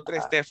 ¿verdad? Es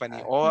otra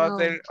Stephanie,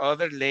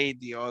 other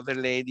lady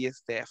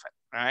Stephanie,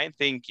 right?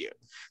 Thank you.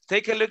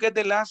 Take a look at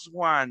the last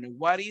one.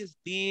 What is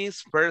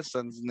this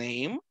person's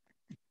name?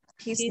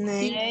 His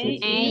name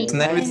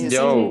is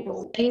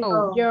Joe.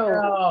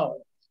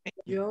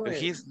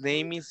 His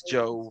name is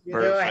Joe.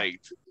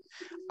 Perfect.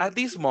 At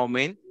this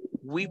moment,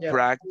 we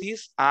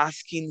practice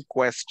asking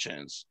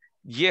questions.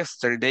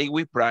 Yesterday,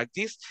 we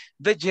practiced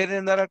the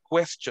general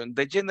question,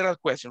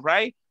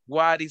 right?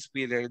 What is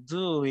Peter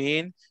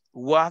doing?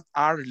 What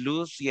are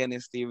Lucy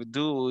and Steve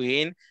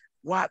doing?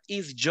 What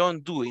is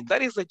John doing?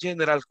 That is the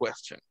general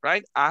question,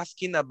 right?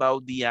 Asking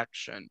about the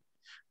action.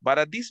 But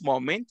at this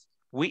moment,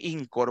 we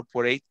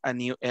incorporate a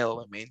new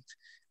element.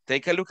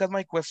 Take a look at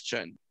my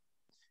question.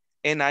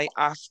 And I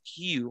ask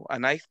you,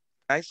 and I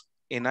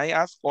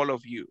ask all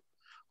of you,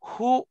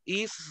 who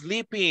is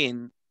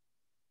sleeping?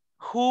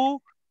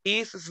 Who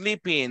is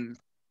sleeping?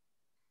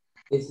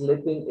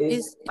 Sleeping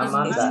is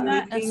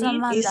Amanda.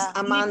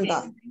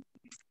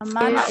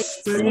 Amanda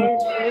is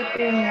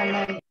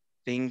sleeping.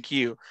 Thank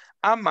you.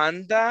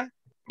 Amanda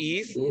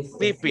is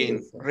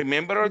sleeping.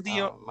 Remember on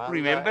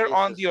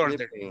the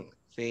order.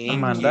 Thank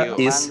Amanda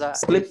you. is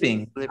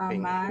sleeping.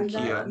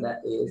 Amanda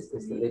is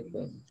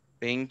sleeping.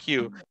 Thank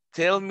you.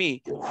 Tell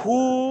me,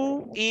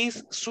 who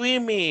is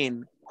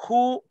swimming?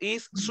 Who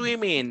is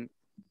swimming?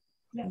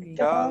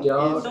 John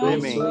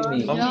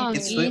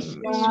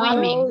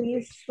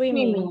is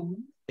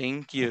swimming.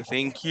 Thank you,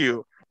 thank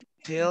you.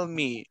 Tell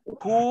me,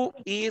 who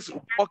is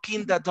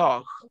walking the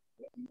dog?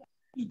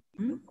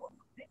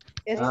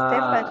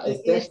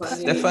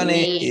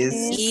 Stephanie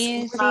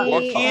is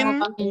walking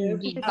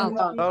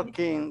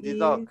the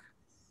dog.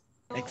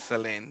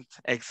 Excellent,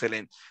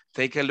 excellent.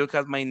 Take a look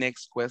at my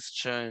next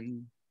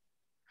question.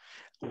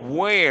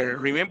 Where?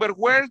 Remember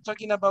where?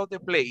 Talking about the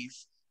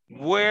place.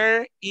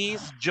 Where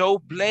is Joe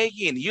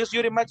playing? Use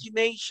your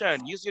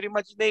imagination. Use your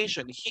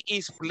imagination. He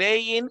is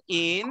playing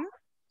in.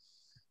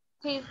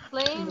 He's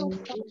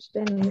playing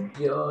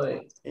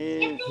Joy.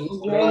 He's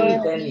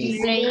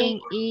playing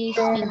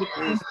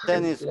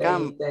tennis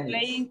camp.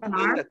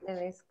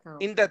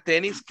 In the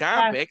tennis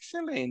camp.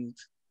 Excellent.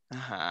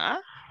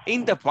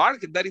 In the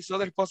park, that is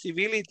other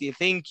possibility.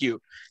 Thank you.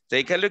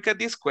 Take a look at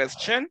this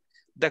question.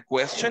 The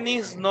question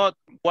is not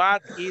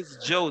what is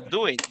Joe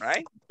doing,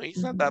 right?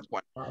 It's not that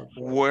one.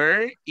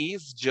 Where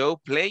is Joe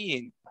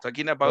playing?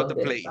 Talking about the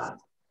place.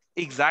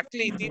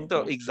 Exactly,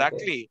 Tito,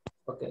 exactly.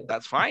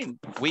 That's fine.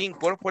 We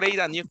incorporate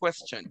a new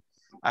question.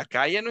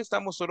 Acá ya no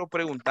estamos solo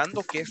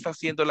preguntando qué está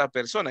haciendo la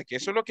persona, que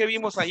eso es lo que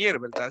vimos ayer,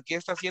 ¿verdad? ¿Qué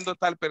está haciendo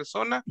tal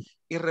persona?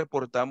 Y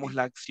reportamos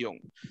la acción.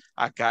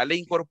 Acá le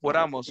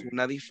incorporamos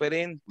una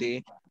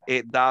diferente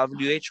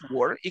WH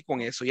word y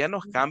con eso ya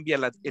nos cambia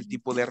el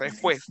tipo de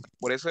respuesta.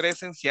 Por eso era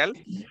esencial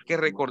que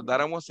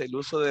recordáramos el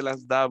uso de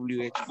las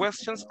WH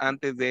questions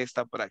antes de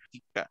esta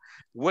práctica.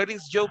 Where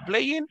is Joe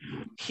playing?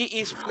 He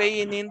is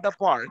playing in the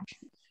park.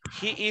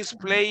 He is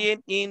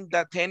playing in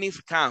the tennis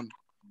camp.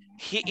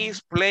 He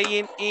is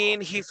playing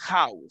in his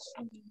house.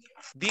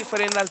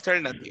 Different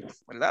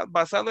alternatives, ¿verdad?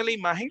 Basado en la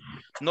imagen,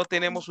 no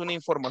tenemos una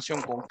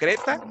información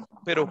concreta,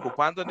 pero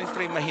ocupando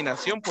nuestra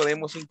imaginación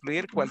podemos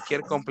incluir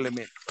cualquier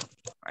complemento.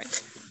 Right?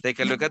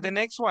 Take a look at the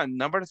next one,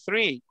 number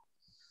 3.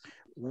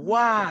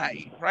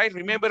 Why, right?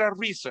 Remember a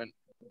reason.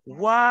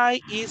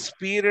 Why is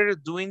Peter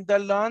doing the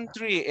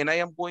laundry? And I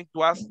am going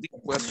to ask the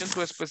question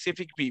to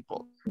specific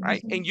people,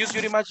 right? And use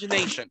your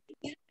imagination.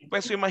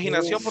 Pues su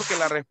imaginación porque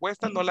la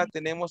respuesta no la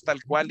tenemos tal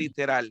cual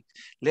literal.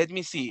 Let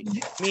me see.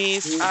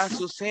 Miss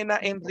Azucena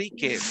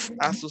Enriquez.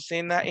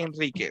 Azucena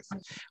Enriquez.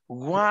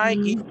 Why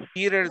is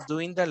Peter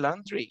doing the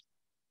laundry?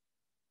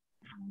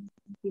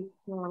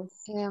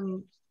 Because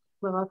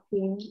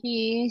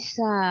he's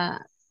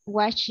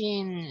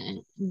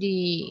washing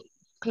the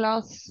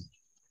clothes.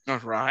 All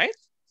right.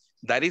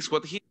 That is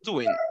what he's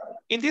doing.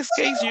 In this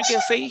case, you can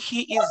say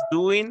he is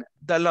doing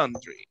the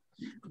laundry.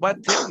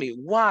 But tell me,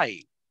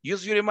 why?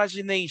 Use your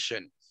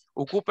imagination.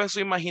 Ocupen su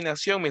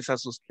imaginación, Miss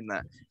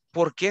Azucena.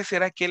 ¿Por qué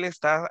será que él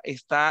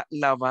está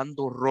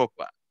lavando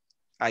ropa?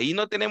 Ahí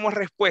no tenemos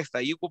respuesta.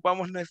 Ahí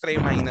ocupamos nuestra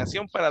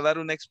imaginación para dar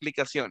una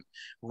explicación.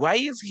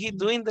 Why is he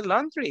doing the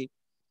laundry?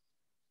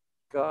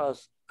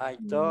 Because I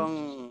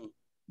don't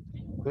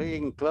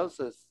clean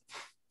clothes.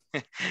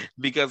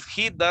 Because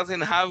he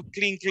doesn't have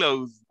clean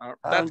clothes.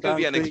 That could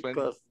be an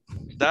explanation.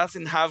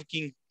 Doesn't have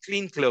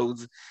clean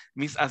clothes.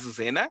 Miss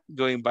Azucena,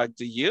 going back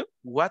to you,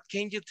 what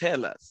can you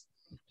tell us?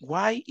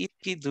 Why is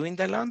he doing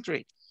the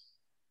laundry?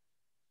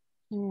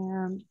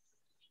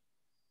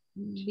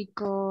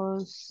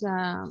 Because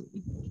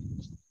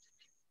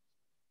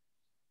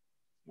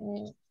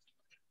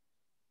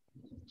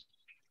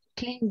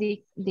clean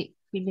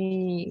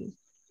the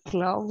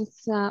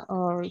clothes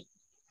or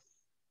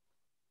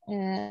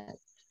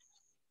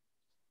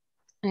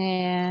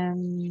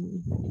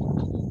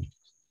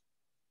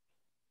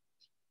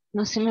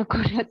no se me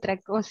ocurre otra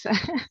cosa.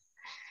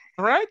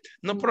 All right,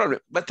 no problem.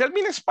 But tell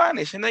me in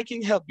Spanish and I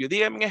can help you.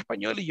 Dígame en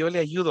español y yo le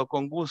ayudo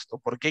con gusto.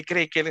 ¿Por qué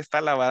cree que él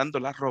está lavando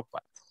la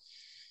ropa?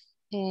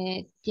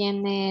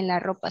 Tiene la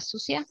ropa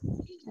sucia.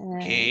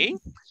 Okay,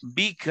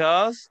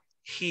 because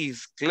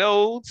his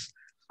clothes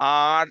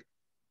are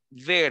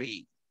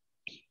dirty.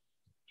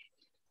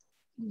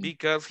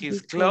 Because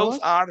his clothes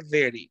are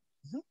dirty.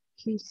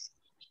 His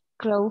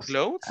clothes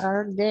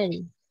are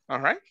dirty. All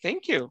right,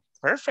 thank you.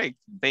 Perfect.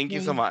 Thank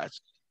you so much.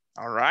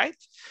 All right,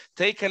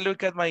 take a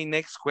look at my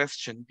next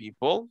question,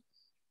 people.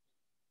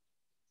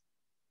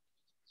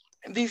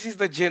 And this is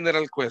the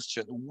general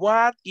question.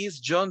 What is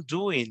John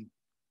doing?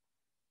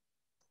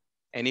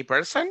 Any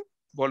person?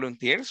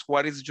 Volunteers?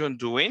 What is John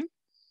doing?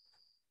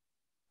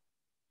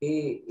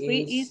 He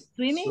is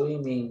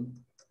swimming.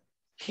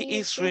 He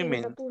is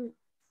swimming.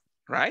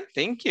 Right?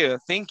 Thank you.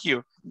 Thank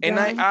you. And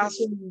I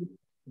asked,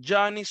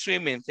 John is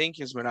swimming. Thank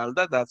you,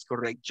 Esmeralda. That's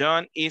correct.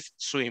 John is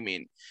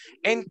swimming.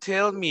 And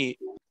tell me,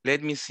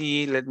 let me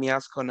see, let me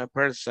ask on a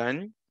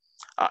person.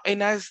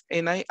 And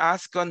I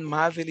ask on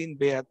Madeline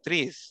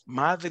Beatriz.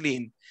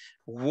 Madeline,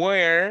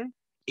 where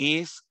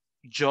is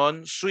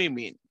John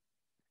swimming?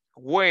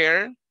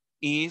 Where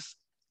is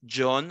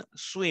John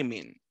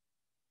swimming?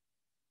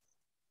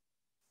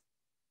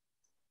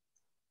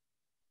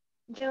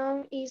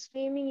 John is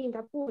swimming in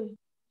the pool.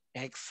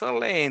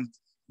 Excellent.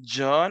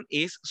 John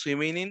is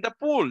swimming in the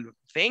pool.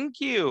 Thank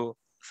you.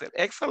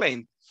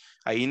 Excellent.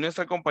 Ahí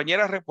nuestra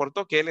compañera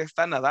reportó que él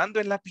está nadando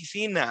en la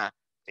piscina.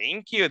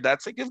 Thank you.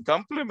 That's a good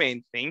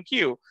compliment. Thank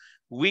you.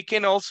 We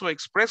can also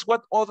express,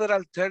 what other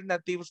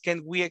alternatives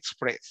can we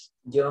express?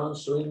 John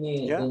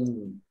swimming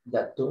in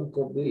the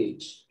Tunco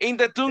Beach. In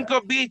the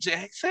Tunco Beach.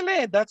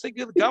 Excellent. That's a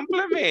good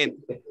compliment.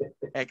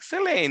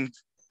 Excellent.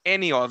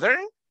 Any other?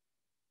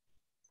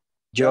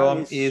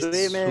 John is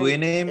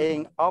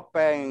swimming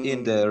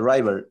in the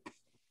river.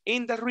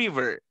 In the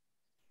river.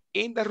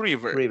 In the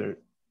river.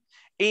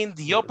 In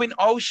the open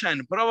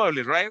ocean,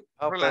 probably, right?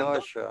 Open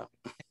ocean.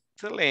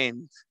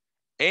 Excellent.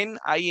 And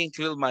I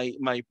include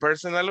my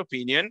personal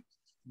opinion.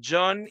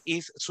 John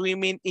is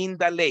swimming in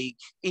the lake,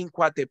 in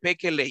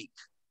Coatepeque Lake.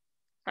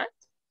 Right?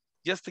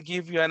 Just to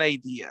give you an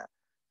idea.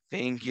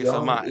 Thank you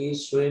so much. John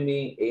is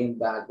swimming in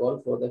the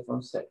Gulf of the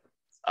Fonseca.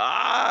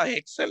 Ah,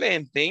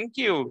 excellent. Thank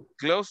you.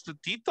 Close to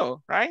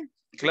Tito, right?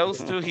 Close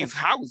to his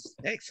house.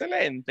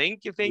 Excellent.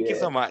 Thank you. Thank you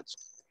so much.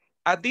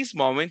 At this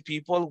moment,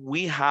 people,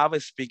 we have a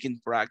speaking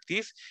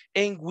practice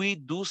and we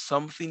do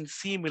something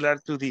similar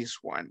to this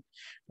one.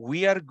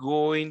 We are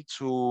going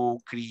to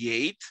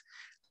create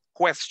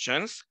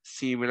questions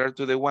similar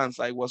to the ones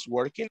I was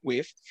working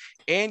with,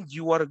 and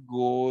you are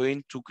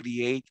going to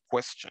create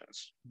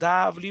questions,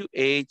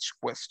 WH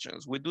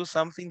questions. We do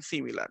something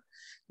similar.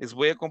 Les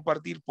voy a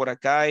compartir por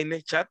acá en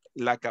el chat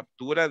la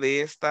captura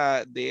de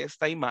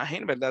esta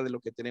imagen, ¿verdad? De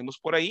lo que tenemos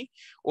por ahí.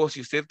 O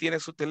si usted tiene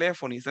su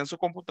teléfono y está en su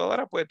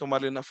computadora, puede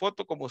tomarle una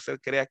foto como usted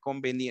crea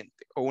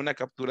conveniente o una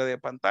captura de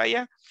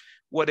pantalla,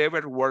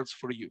 whatever works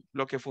for you.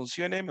 Lo que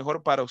funcione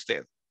mejor para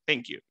usted.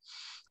 Thank you.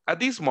 At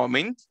this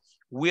moment,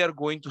 we are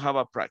going to have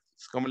a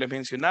practice. Como les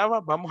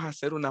mencionaba, vamos a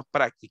hacer una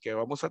práctica.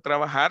 Vamos a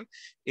trabajar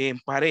en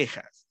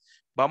parejas.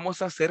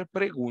 Vamos a hacer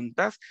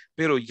preguntas,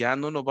 pero ya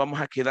no nos vamos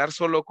a quedar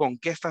solo con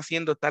qué está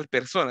haciendo tal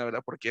persona,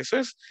 ¿verdad? Porque eso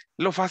es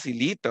lo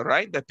facilito,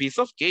 right? The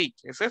piece of cake.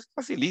 Eso es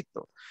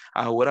facilito.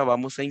 Ahora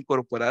vamos a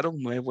incorporar un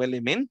nuevo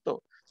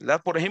elemento,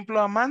 ¿verdad? Por ejemplo,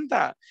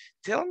 Amanda.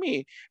 Tell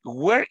me,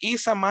 where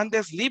is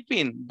Amanda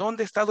sleeping?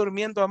 ¿Dónde está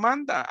durmiendo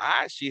Amanda?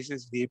 Ah, she's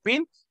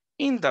sleeping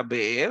in the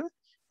bed.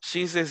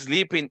 She's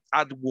sleeping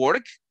at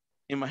work.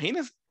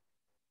 Imagínense.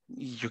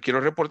 Yo quiero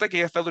reportar que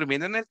ella está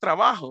durmiendo en el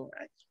trabajo.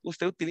 Right?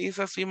 Usted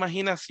utiliza su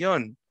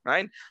imaginación.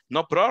 Right?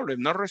 No problem,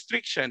 no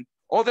restriction.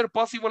 Other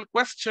possible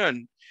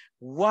question.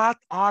 What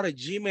are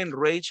Jim and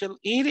Rachel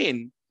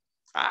eating?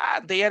 Ah,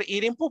 they are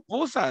eating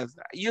pupusas.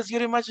 Use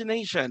your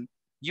imagination.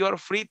 You are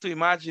free to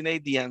imagine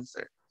the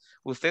answer.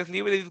 Usted es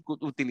libre de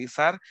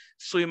utilizar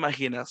su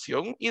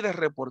imaginación y de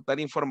reportar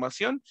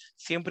información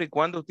siempre y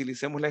cuando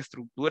utilicemos la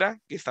estructura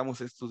que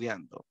estamos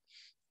estudiando.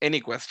 Any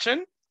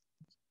question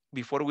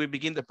before we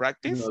begin the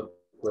practice? No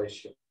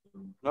question.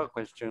 No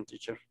question,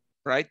 teacher.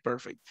 Right,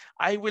 perfect.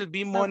 I will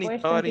be No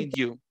monitoring question,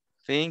 you.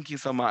 Thank you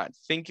so much.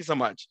 Thank you so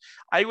much.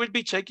 I will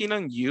be checking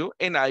on you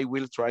and I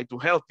will try to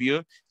help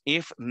you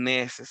if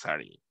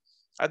necessary.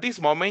 At this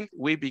moment,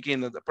 we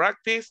begin the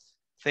practice.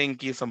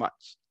 Thank you so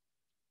much.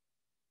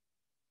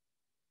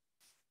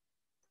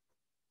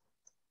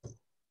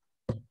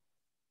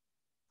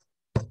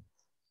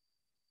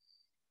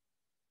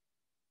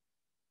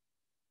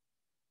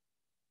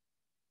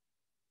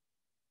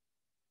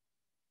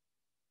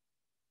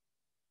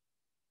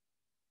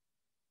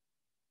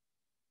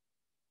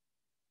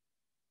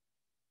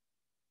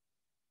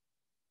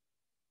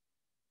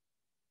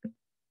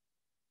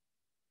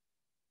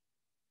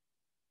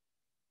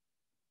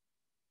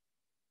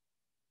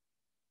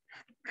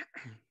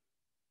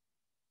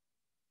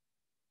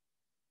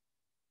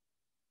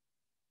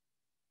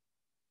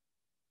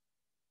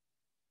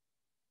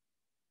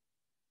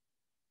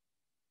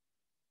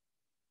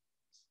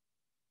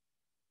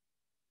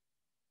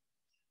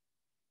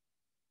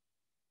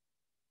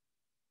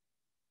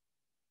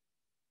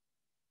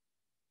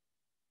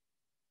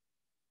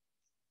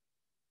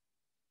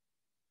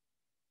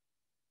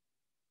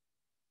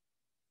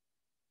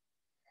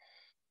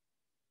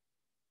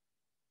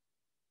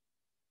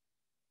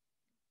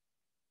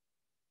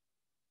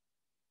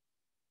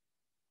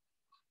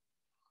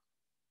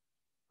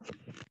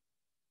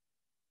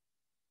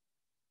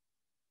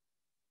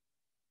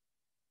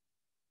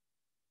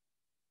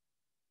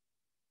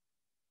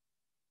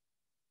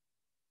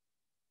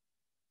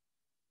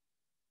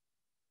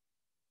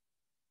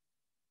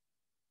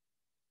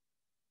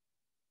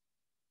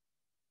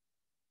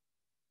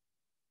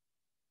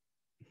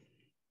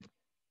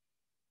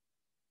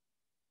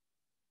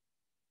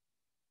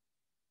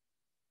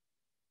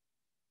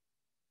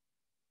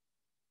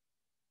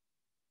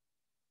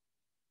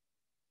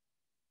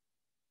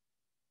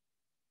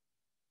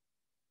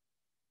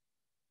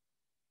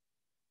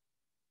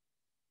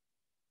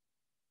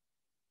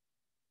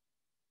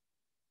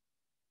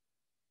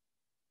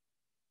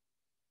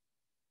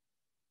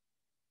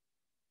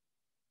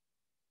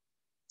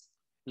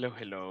 Hello,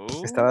 hello.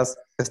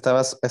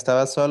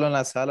 Estabas solo en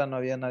la sala, no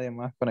había nadie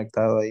más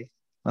conectado ahí.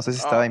 No sé si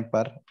estaba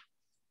impar.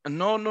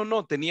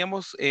 No,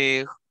 teníamos,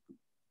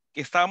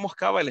 estábamos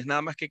cabales,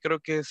 nada más que creo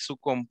que su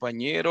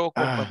compañero o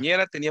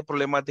compañera tenía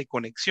problemas de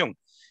conexión.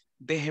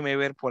 Déjeme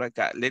ver por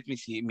acá. Let me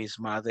see. Miss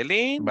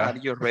Madeline, are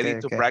you ready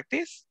to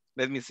practice?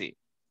 Let me see.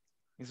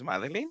 Miss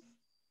Madeline.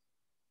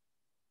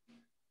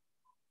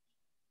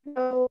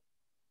 No,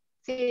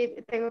 sí,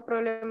 tengo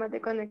problemas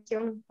de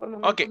conexión. Por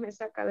momentos me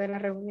saca de la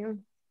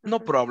reunión. No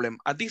problem.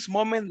 At this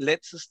moment,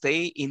 let's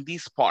stay in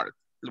this part.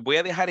 Lo voy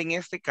a dejar en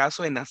este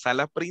caso en la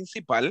sala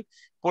principal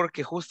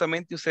porque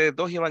justamente ustedes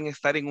dos iban a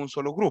estar en un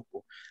solo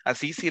grupo.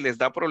 Así si les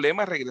da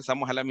problemas,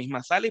 regresamos a la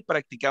misma sala y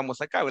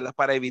practicamos acá, ¿verdad?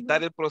 Para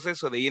evitar el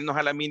proceso de irnos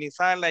a la mini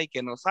sala y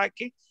que nos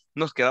saque,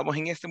 nos quedamos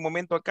en este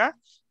momento acá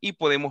y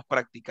podemos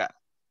practicar.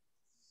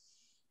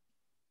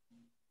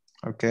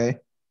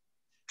 Okay.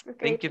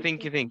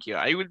 Thank you.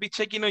 I will be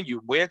checking on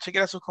you. Voy a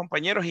chequear a sus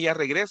compañeros y ya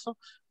regreso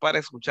para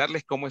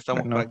escucharles cómo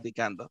estamos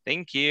practicando.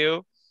 Thank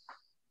you.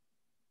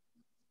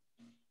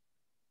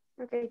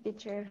 Okay,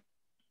 teacher.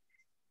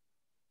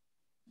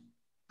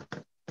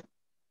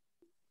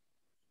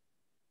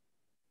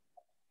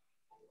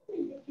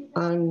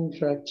 And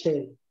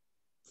Rachel.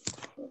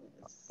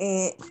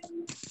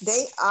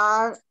 They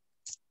are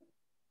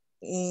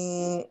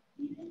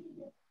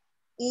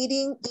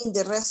eating in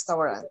the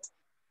restaurant.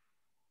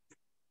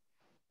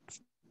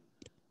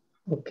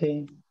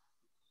 Okay.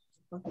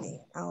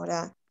 Okay,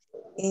 ahora,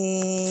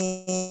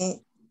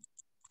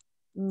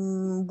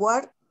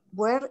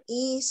 where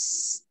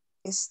is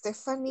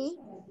Stephanie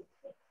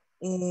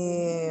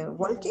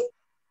walking?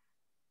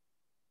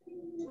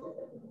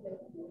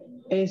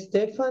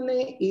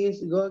 Stephanie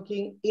is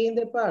walking in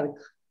the park.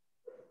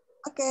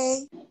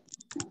 Okay.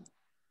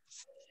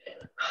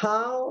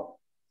 How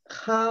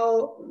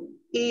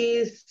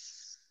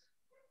is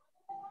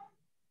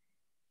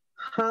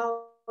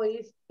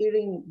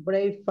eating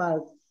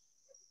breakfast?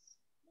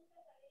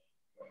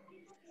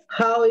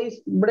 How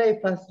is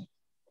breakfast?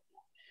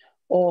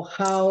 Or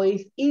how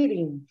is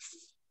eating?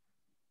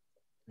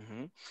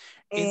 In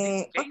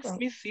this case,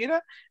 Miss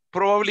Sira,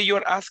 probably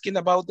you're asking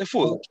about the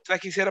food. Quizás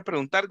quisiera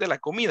preguntar de la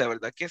comida,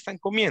 ¿verdad? ¿Qué están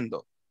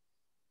comiendo?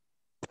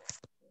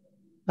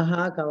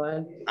 Ajá,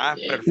 cabal.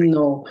 Perfecto.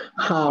 No,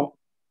 how.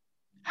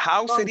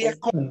 How sería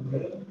cómo.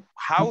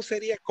 How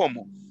sería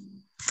cómo.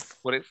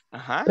 Por eso,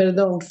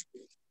 Perdón.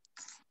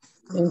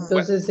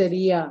 Entonces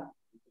sería.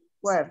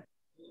 Where.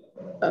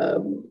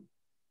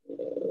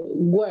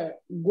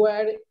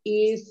 Where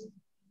is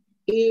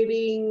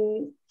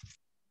eating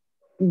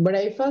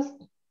breakfast?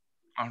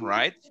 All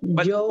right.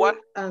 But Joe what?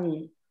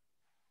 And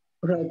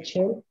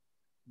Rachel.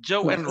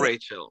 Joe and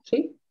Rachel.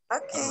 Sí.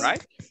 Okay. All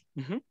right.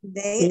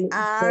 They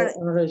are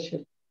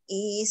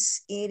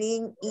is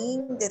eating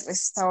in the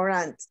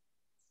restaurant.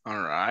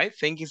 All right.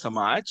 Thank you so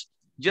much.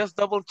 Just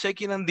double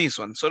checking on this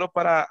one, solo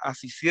para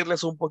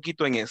asistirles un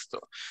poquito en esto.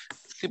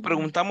 Si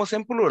preguntamos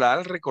en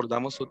plural,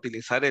 recordamos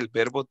utilizar el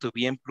verbo to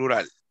be en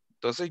plural.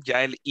 Entonces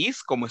ya el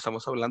is, como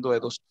estamos hablando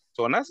de dos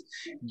personas,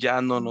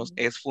 ya no nos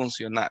es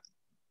funcional.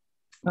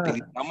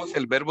 Utilizamos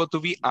el verbo to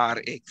be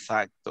are,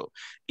 exacto.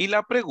 Y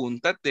la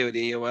pregunta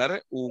debería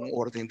llevar un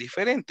orden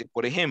diferente.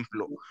 Por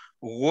ejemplo,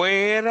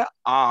 where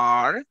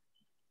are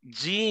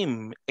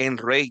Jim and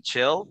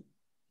Rachel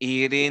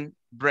eating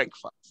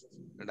breakfast?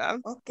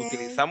 ¿Verdad? Okay.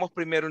 Utilizamos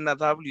primero una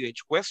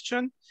WH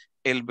question,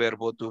 el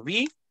verbo to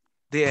be.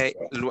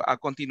 A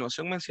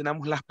continuación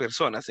mencionamos las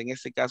personas. En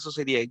este caso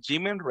sería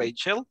Jim and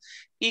Rachel.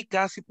 Y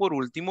casi por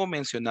último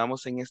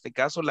mencionamos en este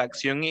caso la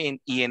acción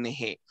en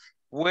ing.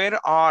 Where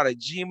are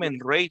Jim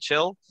and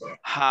Rachel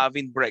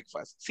having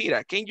breakfast?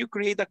 Cira, can you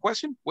create a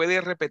question? ¿Puede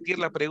repetir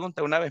la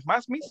pregunta una vez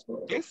más, Miss?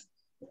 Yes.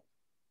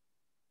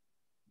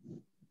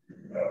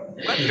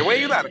 Bueno, le voy a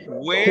ayudar.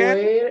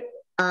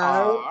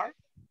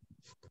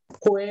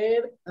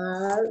 Where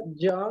are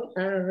John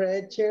and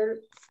Rachel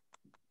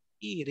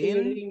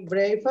eating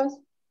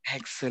breakfast?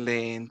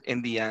 Excellent.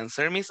 And the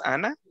answer, Miss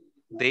Anna?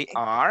 They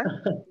are?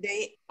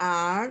 They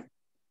are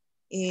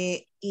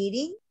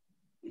eating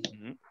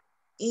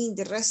in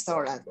the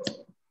restaurant.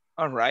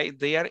 All right.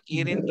 They are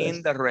eating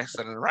in the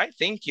restaurant, right?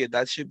 Thank you.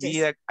 That should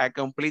be a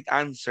complete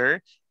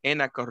answer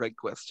and a correct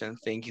question.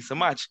 Thank you so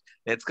much.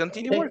 Let's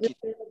continue working.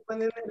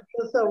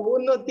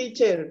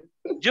 Teacher.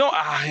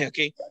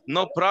 Okay.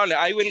 No problem.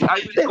 I will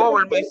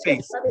cover my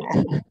face.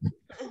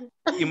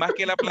 Y más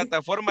que la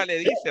plataforma le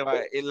dice,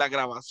 en la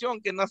grabación,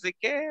 que no sé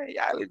qué,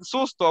 ya el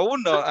susto a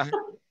uno.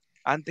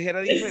 Antes era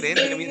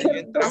diferente, mire, yo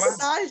entraba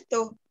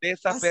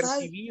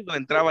desapercibido,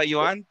 entraba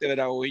yo antes,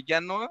 ¿verdad? Hoy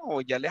ya no,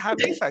 o ya les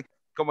avisa,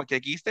 como que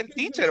aquí está el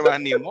teacher, va,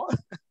 ni modo.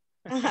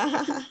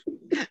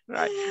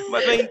 Right.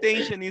 But my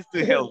intention is to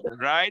help,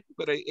 right?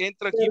 Pero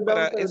entro aquí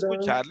para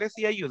escucharles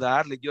y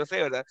ayudarles. Yo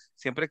sé, ¿verdad?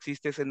 Siempre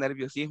existe ese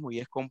nerviosismo y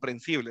es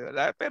comprensible,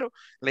 ¿verdad? Pero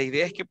la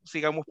idea es que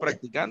sigamos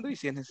practicando y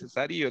si es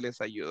necesario yo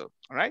les ayudo.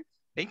 All right?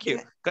 Thank you.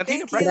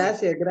 Continue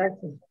practice.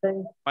 Gracias.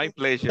 My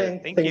pleasure.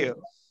 Thank you.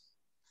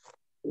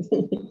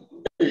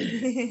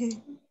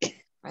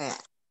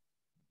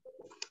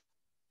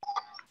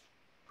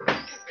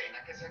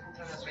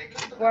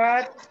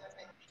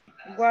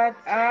 What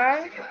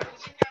are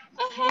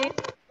Jim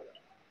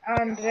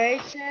and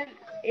Rachel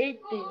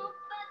eating?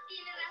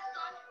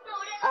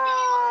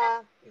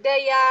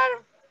 They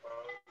are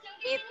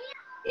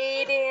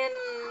eating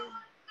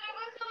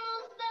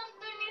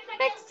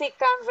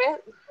Mexican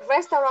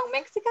restaurant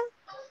Mexican.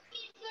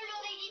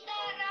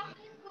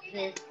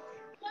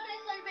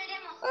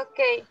 Ok.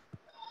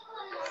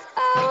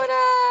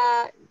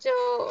 Ahora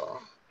yo.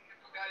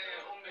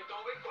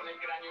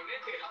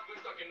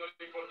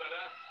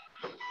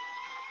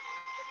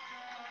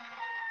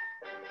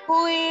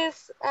 Who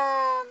is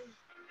No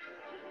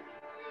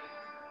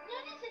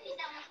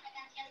necesitamos la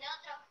canción de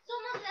otro.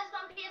 Somos las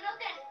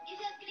vampirrockers y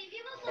si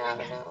escribimos una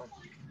canción,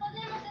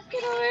 podemos escribir.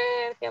 Quiero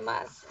ver qué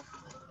más.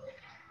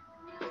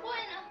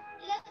 Bueno,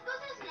 las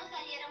cosas no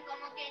salieron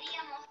como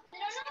queríamos,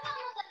 pero no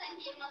vamos a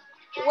rendirnos.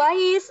 Why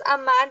is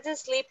Amanda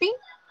sleeping?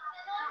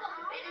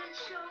 Pero el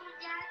show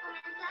ya ha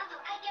comenzado.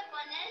 Hay que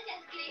ponerse a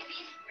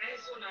escribir.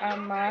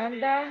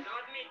 Amanda.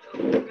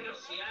 Pero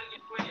si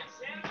alguien puede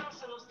hacerlo,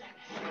 son ustedes.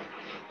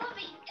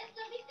 Bobby,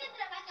 estuviste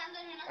trabajando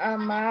en una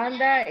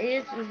Amanda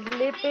is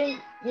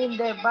sleeping in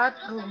the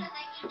bathroom.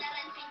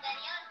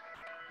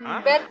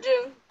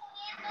 Bedroom.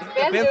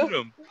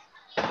 Bedroom.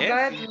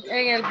 Yes.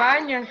 En el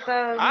baño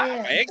está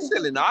dormida.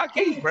 Excellent.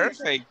 Okay,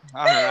 perfect.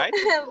 All right.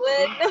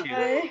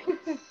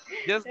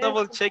 Just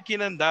double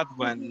checking on that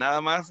one.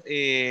 Nada más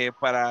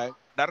para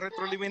dar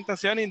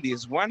retroalimentación en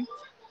this one.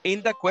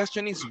 And the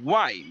question is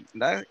why.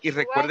 ¿Verdad? Y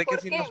recuerde que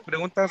si nos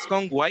preguntas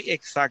con why,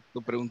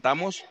 exacto,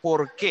 preguntamos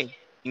por qué.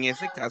 En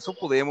ese caso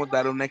podemos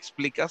dar una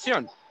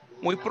explicación.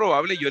 Muy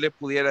probable yo le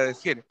pudiera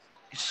decir,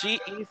 she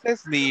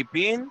is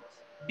sleeping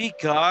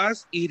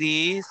because it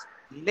is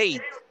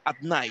late at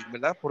night,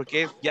 ¿verdad?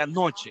 Porque es ya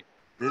noche.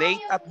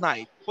 Late at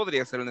night.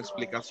 Podría ser una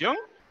explicación.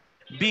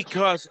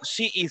 Because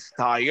she is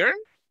tired.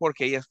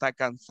 Porque ella está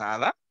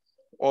cansada.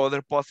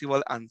 Other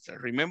possible answer.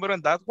 Remember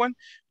on that one,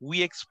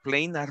 we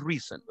explain a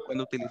reason.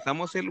 Cuando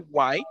utilizamos el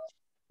why,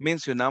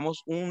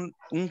 mencionamos un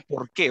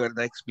por qué,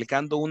 ¿verdad?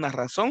 Explicando una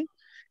razón.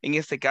 En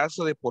este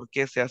caso de por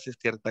qué se hace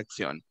cierta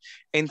acción.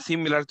 And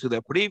similar to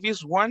the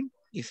previous one,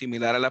 y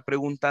similar a la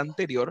pregunta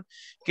anterior,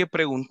 que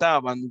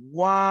preguntaban,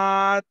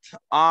 what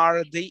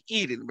are they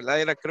eating?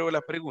 ¿Verdad? Era creo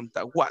la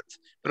pregunta, what?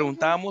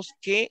 Preguntábamos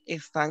qué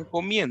están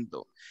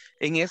comiendo.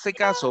 En ese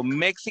caso,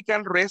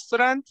 Mexican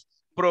restaurant,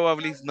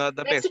 probably is not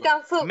the best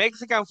one. Food.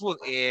 Mexican food,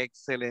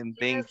 excellent,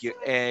 thank you.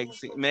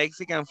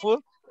 Mexican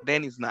food,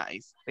 then it's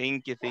nice.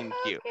 Thank you, thank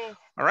you. Okay.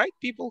 All right,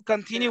 people,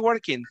 continue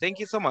working. Thank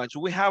you so much.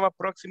 We have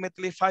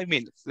approximately 5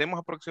 minutes. Tenemos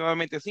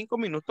aproximadamente 5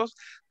 minutos.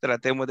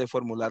 Tratemos de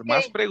formular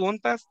más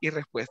preguntas y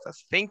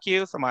respuestas. Thank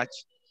you so much.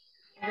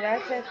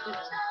 Gracias.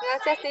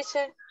 Gracias,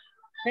 teacher.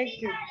 Thank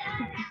you.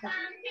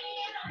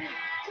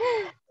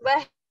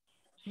 Bye.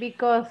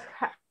 Because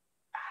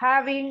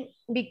having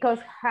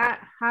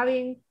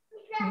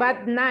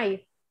bad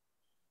night.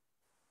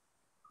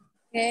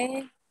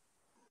 Okay.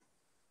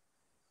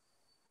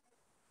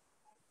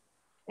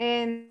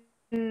 And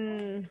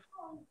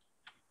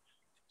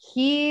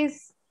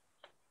he's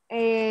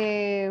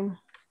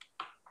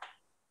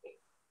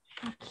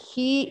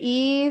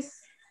he is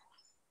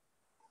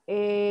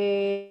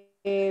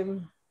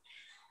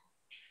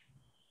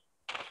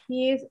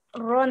he is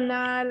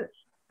Ronald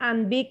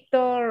and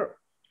Victor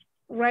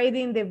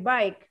riding the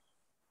bike.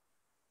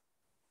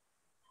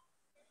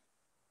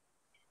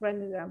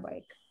 Riding a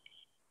bike.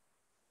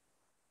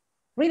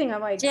 Reading a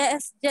bike.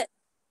 Yes,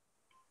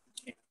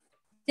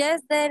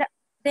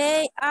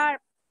 they are,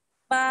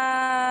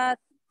 but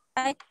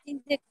I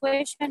think the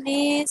question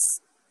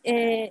is,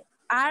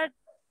 are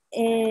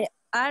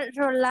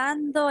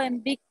Rolando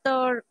and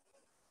Victor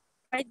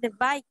ride the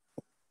bike?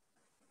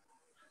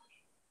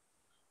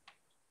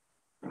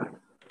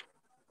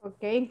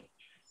 Okay.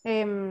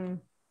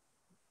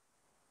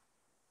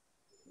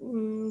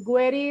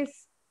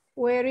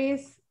 Where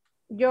is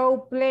Joe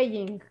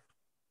playing?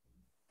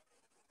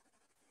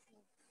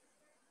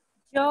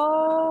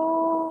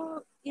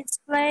 Joe is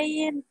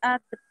playing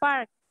at the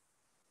park.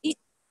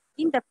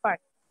 In the park.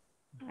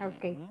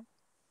 Okay.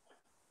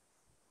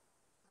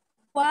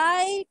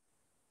 Why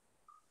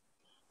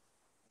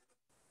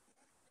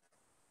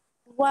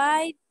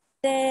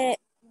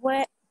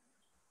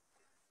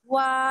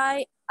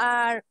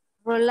are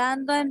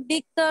Rolando and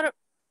Victor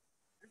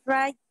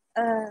ride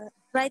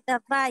a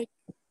bike?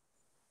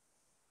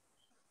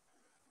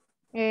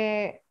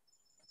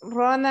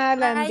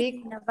 Ronald and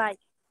Victor.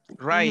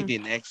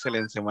 Riding,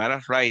 excellent,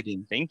 Samara.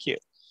 Riding, thank you.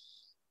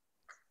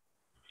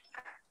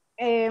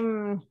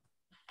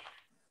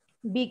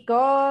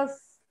 Because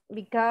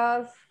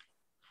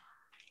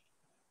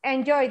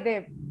enjoy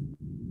the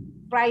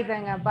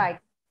riding a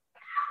bike.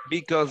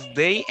 Because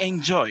they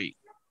enjoy.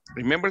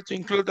 Remember to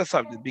include the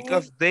subject.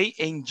 Because they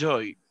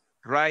enjoy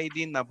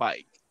riding a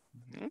bike.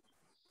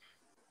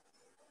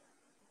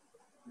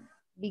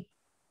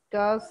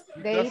 Because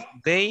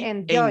they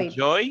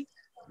enjoy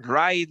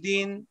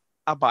riding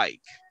a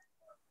bike.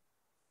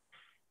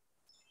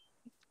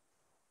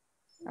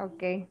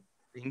 Okay.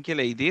 Thank you,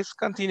 ladies.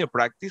 Continue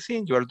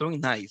practicing. You are doing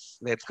nice.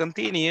 Let's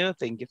continue.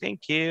 Thank you.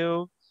 Thank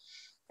you.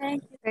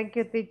 Thank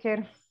you,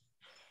 teacher.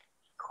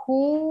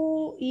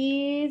 Who?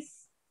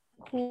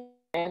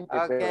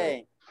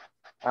 Okay.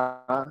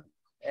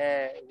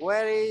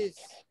 Where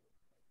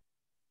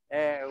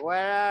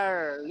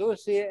are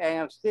Lucy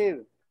and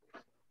Steve?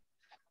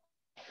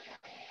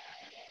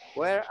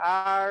 Where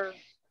are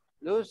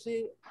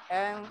Lucy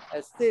and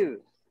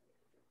Steve?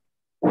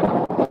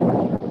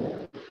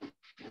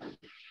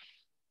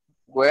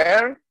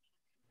 Where?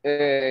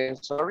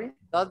 Sorry?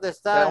 ¿Dónde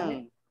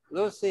están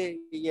Lucy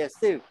y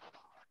Steve?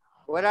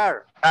 Where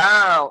are?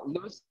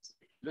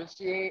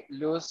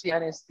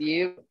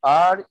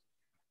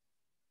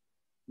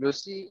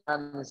 Lucy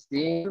and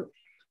Steve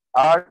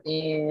are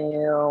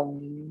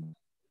in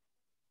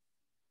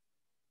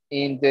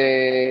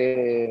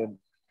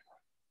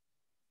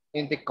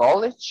the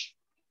college.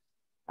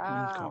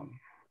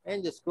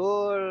 In the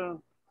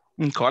school.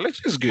 In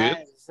college is good.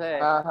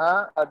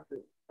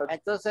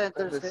 Entonces, at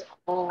the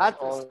school,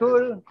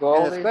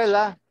 en la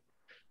escuela,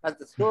 at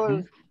the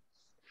school,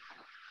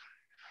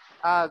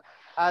 at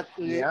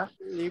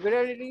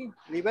library,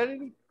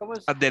 ¿cómo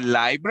es? At the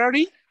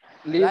library?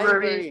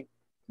 Library.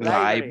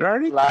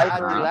 Library. At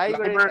the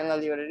library, en la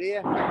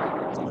librería.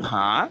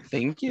 Ajá,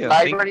 thank you.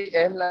 Library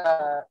es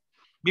la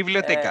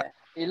biblioteca.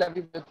 Y la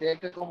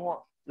biblioteca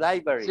como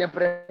library.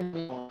 Siempre es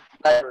mismo.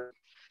 Library.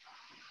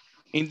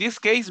 In this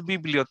case,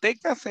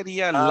 biblioteca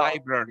sería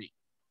library.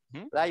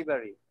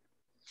 Library.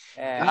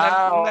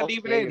 Una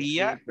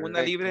librería, okay,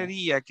 una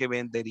librería que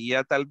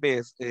vendería tal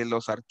vez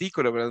los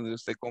artículos, ¿verdad? Donde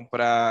usted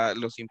compra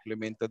los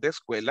implementos de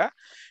escuela,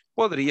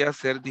 podría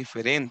ser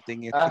diferente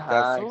en este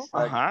caso.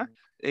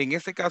 En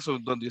este caso,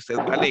 donde usted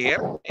va a leer,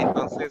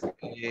 entonces,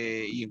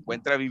 y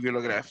encuentra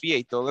bibliografía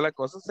y toda la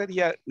cosa,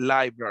 sería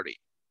library.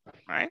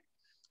 Right?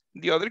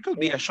 The other could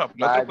be a shop.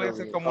 Lo otro puede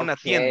ser como una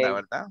tienda,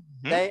 ¿verdad?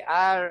 They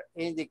are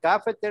in the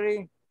cafeteria.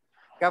 In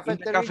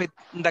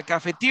the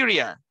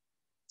cafeteria.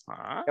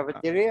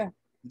 Cafeteria.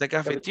 The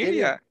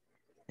cafeteria.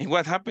 And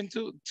what happened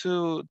to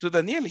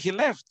Daniel? He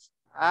left.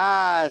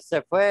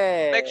 Se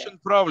fue. Connection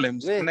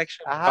problems. Sí.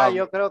 Connection problems.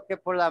 Yo creo que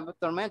por la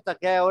tormenta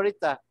que hay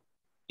ahorita.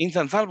 In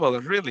San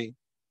Salvador, really?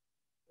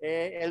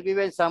 Él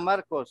vive en San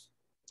Marcos.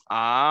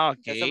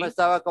 Ok. Eso me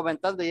estaba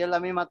comentando y es la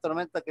misma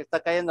tormenta que está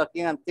cayendo aquí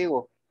en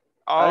Antiguo.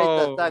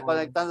 Ahorita está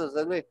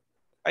conectándose, Luis.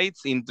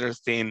 It's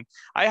interesting.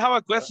 I have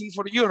a question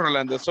for you,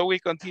 Rolando. So we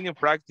continue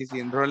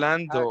practicing.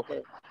 Rolando,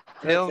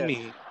 tell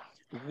me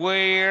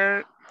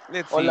where,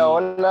 let's see.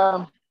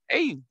 Hola.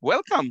 Hey,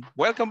 welcome.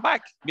 Welcome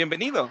back.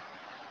 Bienvenido.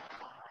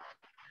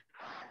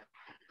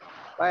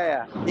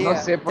 Vaya, diga,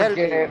 no sé por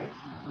qué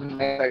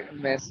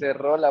me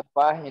cerró la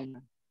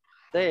página.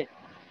 Sí.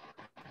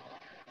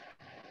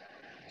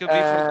 Could be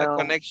for the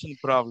connection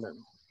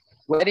problem.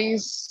 Where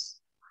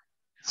is?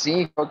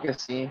 Sí, creo que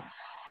sí.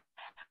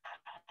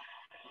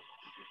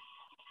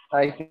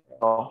 I think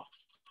so.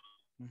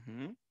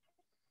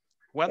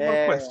 One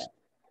more question.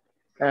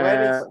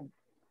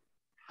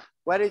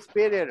 Where is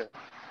Peter?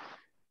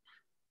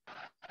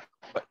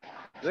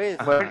 Luis.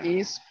 Where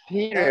is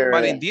Peter?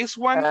 But in this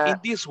one,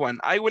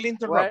 I will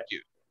interrupt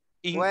you.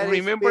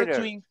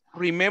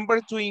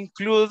 Remember to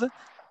include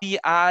the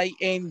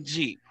ing,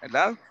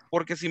 ¿verdad?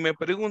 Porque si me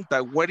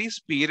pregunta, where is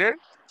Peter?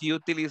 Si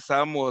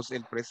utilizamos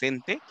el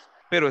presente,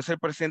 pero es el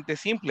presente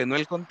simple, no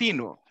el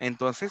continuo.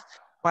 Entonces,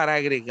 para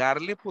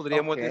agregarle,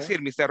 podríamos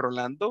decir, Mr.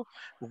 Rolando,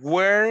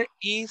 where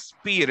is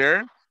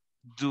Peter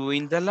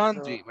doing the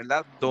laundry,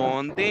 ¿verdad?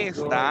 ¿Dónde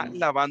está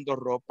lavando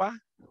ropa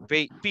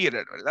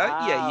Peter,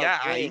 ¿verdad? Y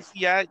ahí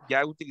sí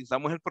ya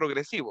utilizamos el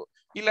progresivo.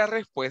 Y la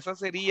respuesta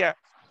sería,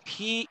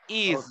 he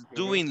is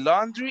doing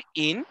laundry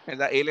in,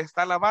 ¿verdad? Él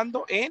está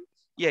lavando en,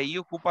 y ahí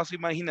ocupa su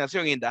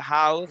imaginación, in the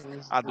house,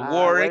 at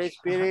work. Where is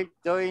Peter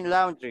doing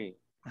laundry?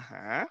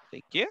 Ajá,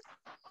 thank you.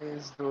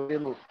 He's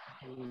doing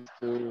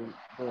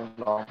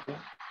laundry.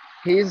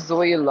 He's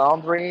doing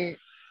laundry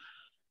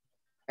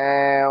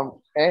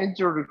in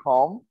your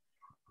home.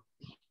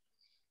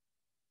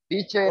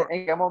 Teacher,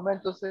 ¿en qué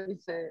momento se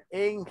dice?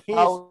 In his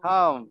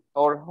home.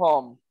 Or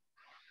home.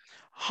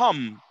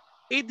 Home.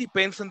 It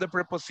depends on the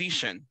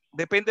preposition.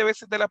 Depende a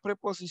veces de la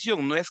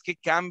preposición. No es que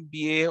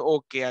cambie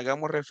o que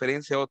hagamos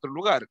referencia a otro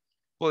lugar.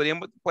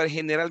 Podríamos, pues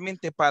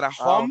generalmente para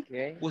home,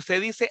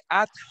 usted dice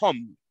at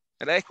home.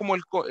 ¿Verdad? Es como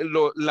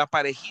la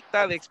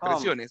parejita de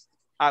expresiones.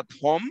 At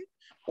home.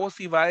 O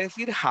si va a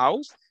decir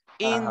house,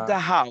 in the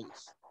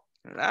house.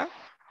 ¿Verdad?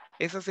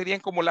 Esas serían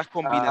como las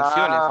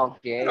combinaciones.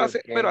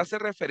 Pero hace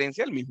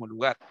referencia al mismo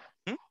lugar.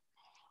 ¿Mm?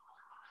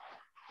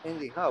 In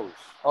the house.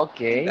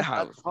 In the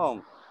house. At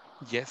home.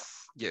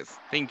 Yes.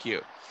 Thank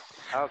you.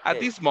 At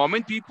this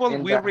moment, people,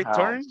 we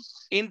return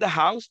in the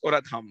house or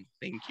at home.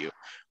 Thank you.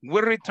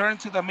 We return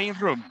to the main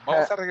room.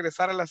 Vamos a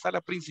regresar a la sala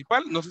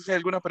principal. No sé si hay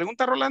alguna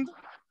pregunta, Rolando.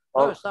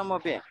 No,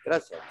 estamos bien.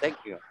 Gracias. Thank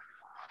you.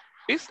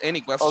 Is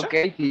any question?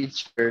 Okay,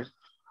 teacher.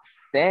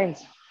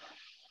 Thanks.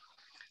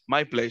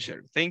 My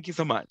pleasure. Thank you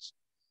so much.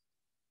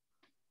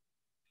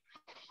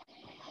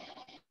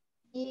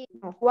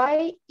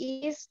 Why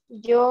is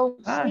Joe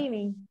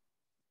swimming?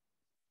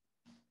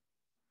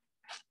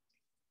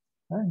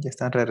 Ya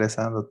están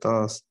regresando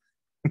todos.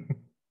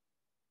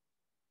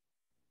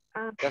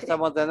 Ya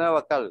estamos de nuevo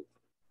acá.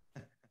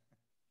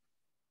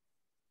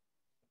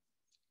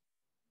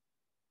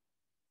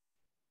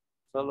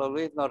 Solo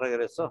Luis no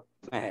regresó.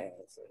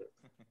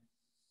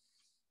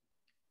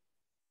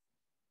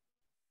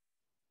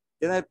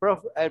 Tiene el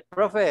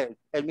profe,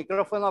 el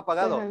micrófono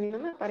apagado. Pues a mí no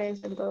me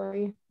aparecen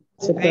todavía.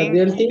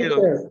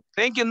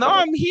 Thank you. No,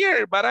 I'm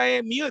here, but I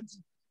am mute.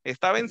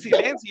 Estaba en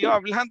silencio, yo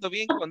hablando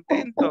bien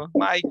contento.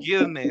 My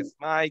goodness.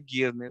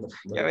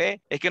 Ya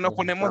ve, es que nos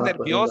ponemos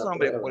nerviosos,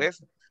 hombre,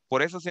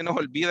 por eso se nos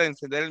olvida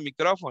encender el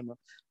micrófono.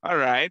 All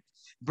right.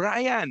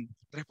 Brian,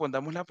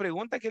 respondamos la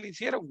pregunta que le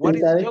hicieron. What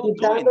is Joe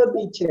doing?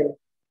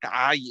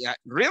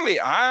 Really?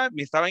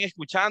 Me estaban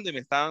escuchando y me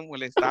estaban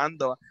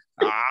molestando.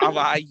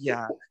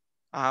 Vaya.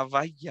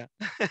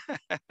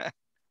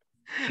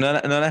 No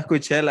la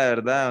escuché, la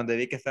verdad. Donde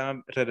vi que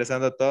estaban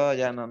regresando todo,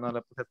 ya no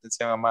le puse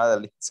atención a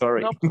Madeline.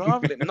 Sorry.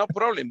 No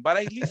problem.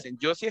 But I listen.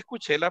 Yo sí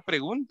escuché la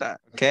pregunta.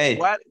 Okay.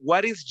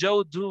 What is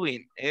Joe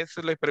doing?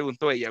 Eso le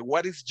preguntó ella.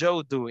 What is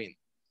Joe doing?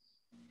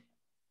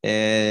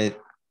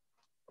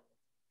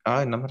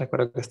 No me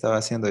recuerdo qué estaba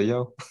haciendo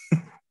yo.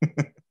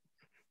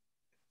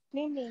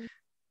 Cleaning.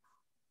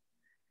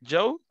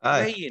 Joe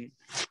playing.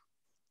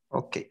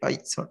 Okay.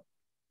 Sorry.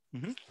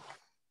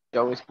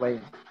 Joe is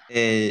playing.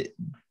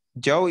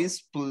 Joe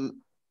is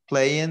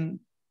playing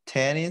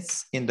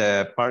tennis in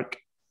the park.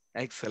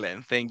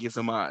 Excellent. Thank you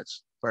so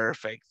much.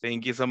 Perfect.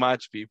 Thank you so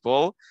much,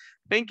 people.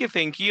 Thank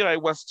you. I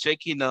was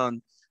checking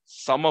on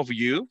some of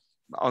you.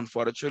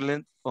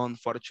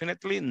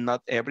 Unfortunately,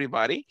 not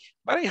everybody,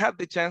 but I had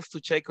the chance to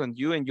check on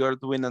you and you're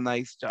doing a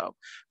nice job.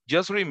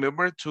 Just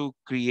remember to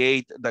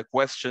create the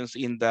questions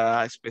in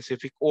the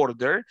specific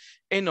order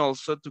and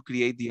also to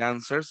create the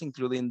answers,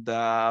 including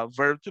the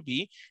verb to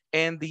be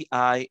and the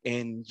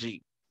ing.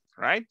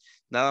 Right?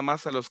 Nada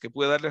más a los que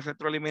puede darles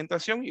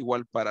retroalimentación,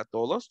 igual para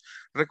todos,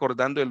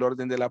 recordando el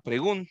orden de la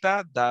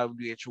pregunta,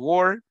 WH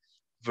word,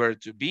 verb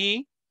to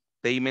be,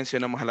 de ahí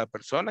mencionamos a la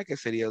persona que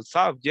sería el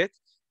subject,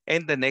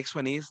 and the next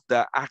one is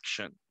the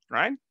action,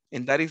 right?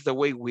 And that is the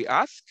way we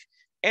ask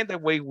and the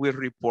way we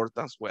report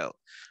as well.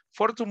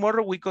 For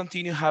tomorrow, we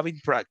continue having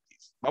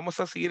practice. Vamos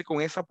a seguir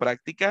con esa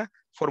práctica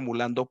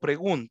formulando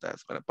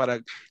preguntas para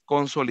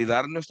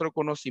consolidar nuestro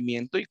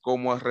conocimiento y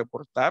cómo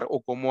reportar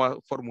o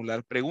cómo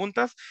formular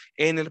preguntas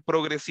en el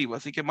progresivo.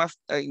 Así que más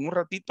en un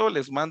ratito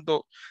les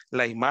mando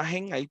la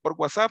imagen ahí por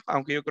WhatsApp,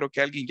 aunque yo creo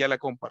que alguien ya la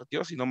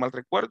compartió, si no mal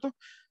recuerdo,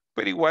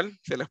 pero igual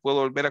se las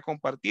puedo volver a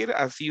compartir,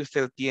 así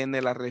usted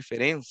tiene la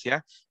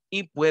referencia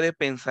y puede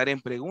pensar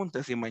en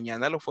preguntas y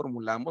mañana lo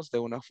formulamos de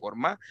una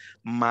forma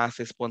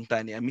más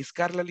espontánea. Miss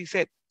Carla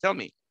Lisette, tell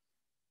me.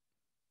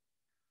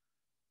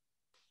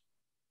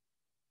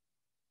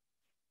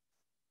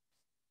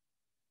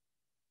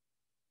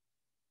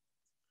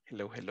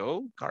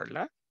 Hello,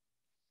 Carla.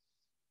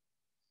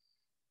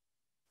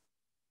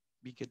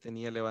 Vi que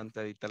tenía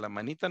levantadita la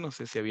manita. No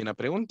sé si había una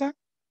pregunta.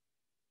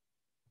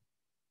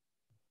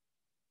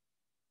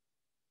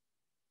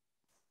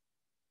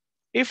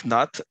 If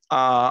not,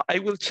 I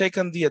will check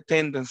on the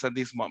attendance at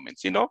this moment.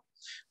 Si no,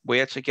 voy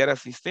a chequear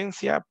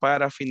asistencia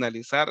para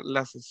finalizar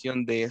la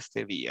sesión de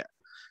este día.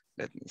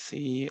 Let me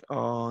see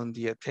on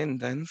the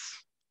attendance.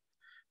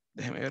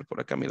 Déjeme ver por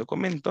acá mi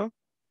documento.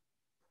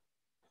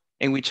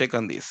 And we check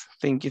on this.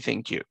 Thank you,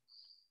 thank you.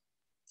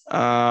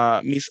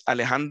 Miss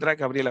Alejandra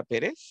Gabriela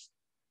Pérez.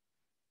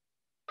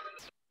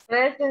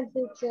 Present,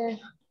 teacher.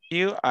 Thank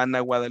you. Ana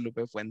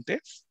Guadalupe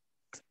Fuentes.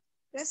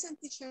 Present,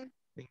 teacher.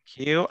 Thank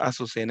you.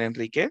 Azucena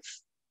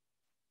Enríquez.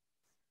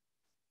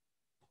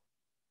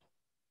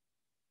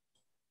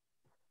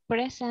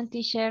 Present,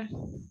 teacher.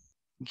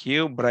 Thank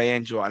you.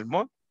 Brian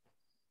Joalmo.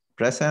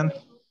 Present.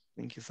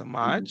 Thank you so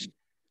much.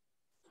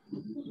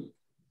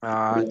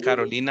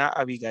 Carolina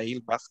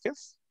Abigail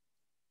Vázquez.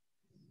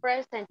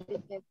 Present,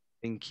 teacher.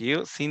 Thank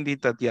you. Cindy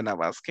Tatiana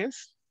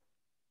Vázquez.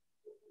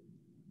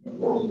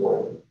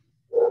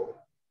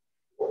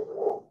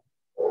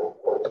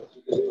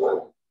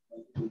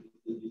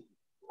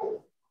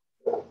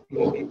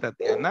 Cindy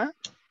Tatiana.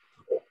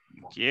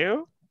 Thank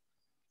you.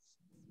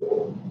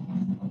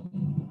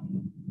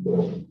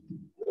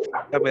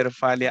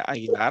 Berfalia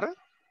Aguilar.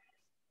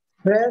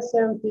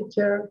 Present,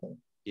 teacher. Thank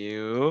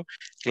you.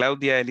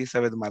 Claudia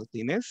Elizabeth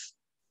Martínez.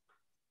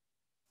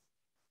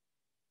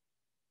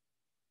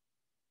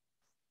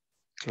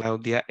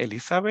 Claudia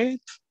Elizabeth.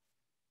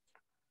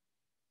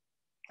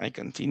 I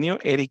continue.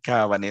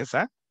 Erika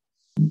Vanessa.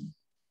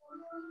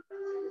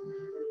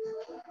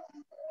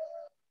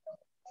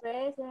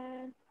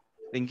 Present.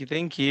 Thank you,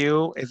 thank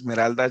you.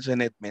 Esmeralda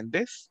Janet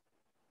Méndez.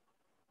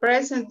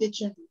 Present,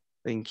 teacher.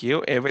 Thank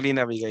you. Evelyn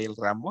Abigail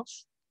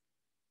Ramos.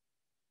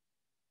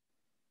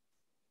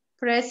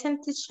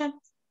 Present, teacher.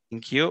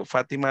 Thank you.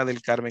 Fátima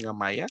del Carmen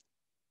Amaya.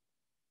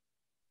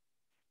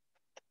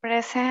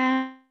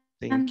 Present.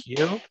 Thank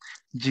you.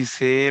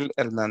 Giselle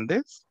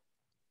Hernández.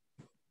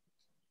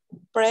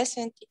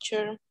 Present,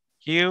 teacher.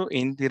 Thank you.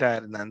 Indira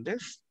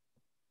Hernández.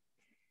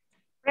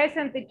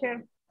 Present,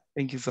 teacher.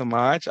 Thank you so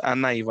much.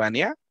 Ana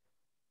Ivania.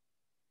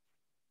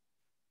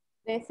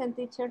 Present,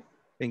 teacher.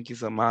 Thank you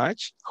so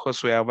much.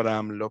 Josué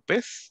Abraham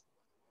López.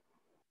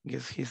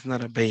 Guess he's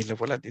not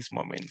available at this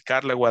moment.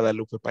 Carla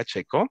Guadalupe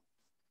Pacheco.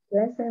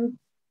 Present.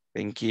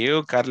 Thank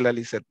you. Carla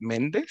Lizeth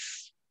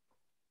Méndez.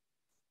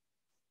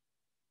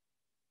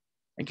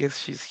 I guess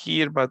she's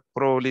here, but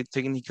probably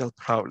technical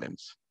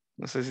problems.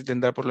 No sé si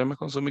tendrá problemas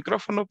con su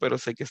micrófono, pero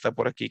sé que está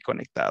por aquí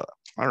conectada.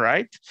 All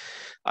right.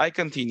 I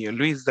continue.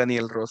 Luis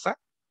Daniel Rosa.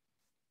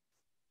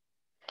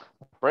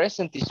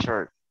 Present,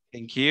 teacher.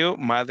 Thank you.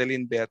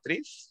 Madeline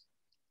Beatriz.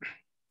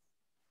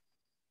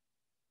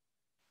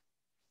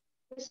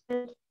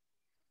 Present.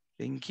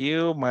 Thank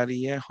you.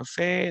 María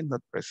José,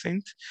 not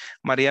present.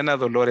 Mariana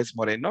Dolores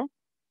Moreno.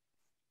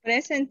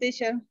 Present,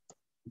 teacher.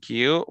 Thank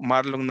you.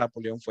 Marlon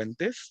Napoleón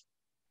Fuentes.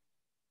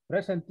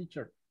 Present,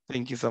 teacher.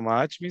 Thank you so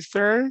much,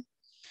 Mr.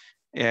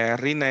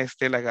 Rina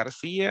Estela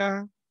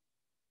García.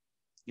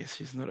 Yes,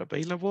 she's not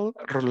available.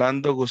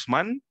 Rolando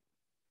Guzmán.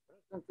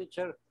 Present,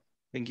 teacher.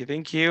 Thank you,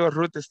 thank you.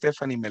 Ruth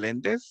Stephanie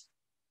Meléndez.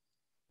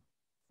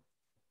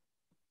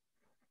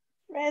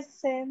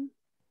 Present.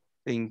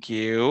 Thank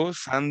you.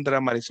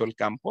 Sandra Marisol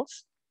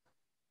Campos.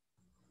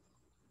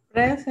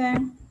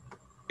 Present.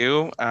 Thank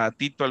you.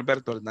 Tito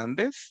Alberto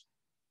Hernández.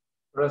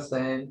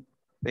 Present.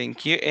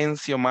 Thank you. And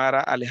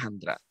Xiomara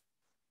Alejandra.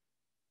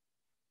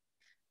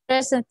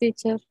 Present,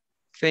 teacher.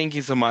 Thank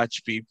you so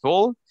much,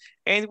 people.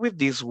 And with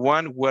this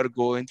one, we're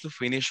going to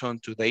finish on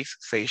today's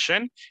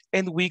session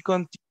and we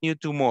continue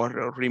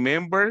tomorrow.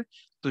 Remember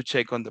to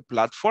check on the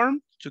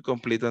platform to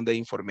complete on the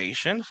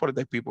information for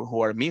the people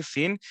who are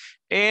missing.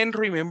 And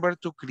remember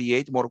to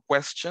create more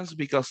questions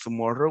because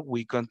tomorrow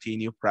we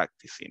continue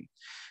practicing.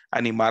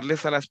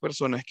 Animarles a las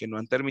personas que no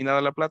han terminado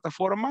la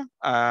plataforma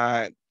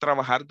a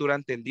trabajar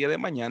durante el día de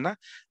mañana,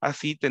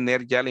 así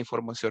tener ya la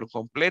información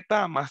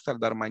completa a más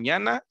tardar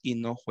mañana y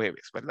no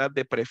jueves, ¿verdad?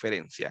 De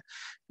preferencia.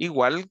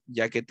 Igual,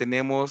 ya que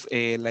tenemos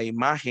la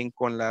imagen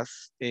con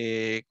las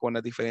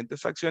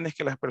diferentes acciones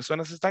que las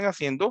personas están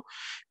haciendo,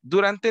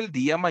 durante el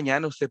día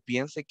mañana usted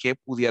piense que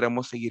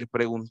pudiéramos seguir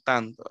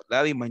preguntando,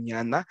 ¿verdad? Y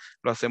mañana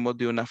lo hacemos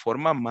de una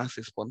forma más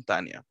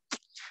espontánea.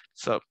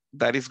 So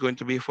that is going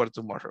to be for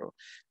tomorrow.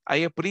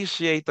 I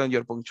appreciate on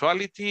your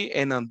punctuality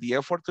and on the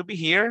effort to be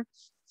here.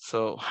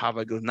 So have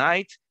a good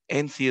night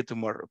and see you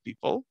tomorrow,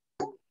 people.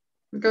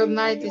 Good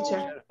night,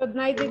 teacher. Good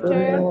night, teacher.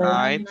 Good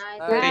night.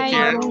 Take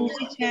care.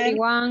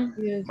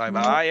 Everyone.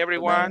 Bye-bye,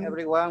 everyone.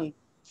 Everyone.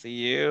 See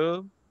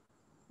you.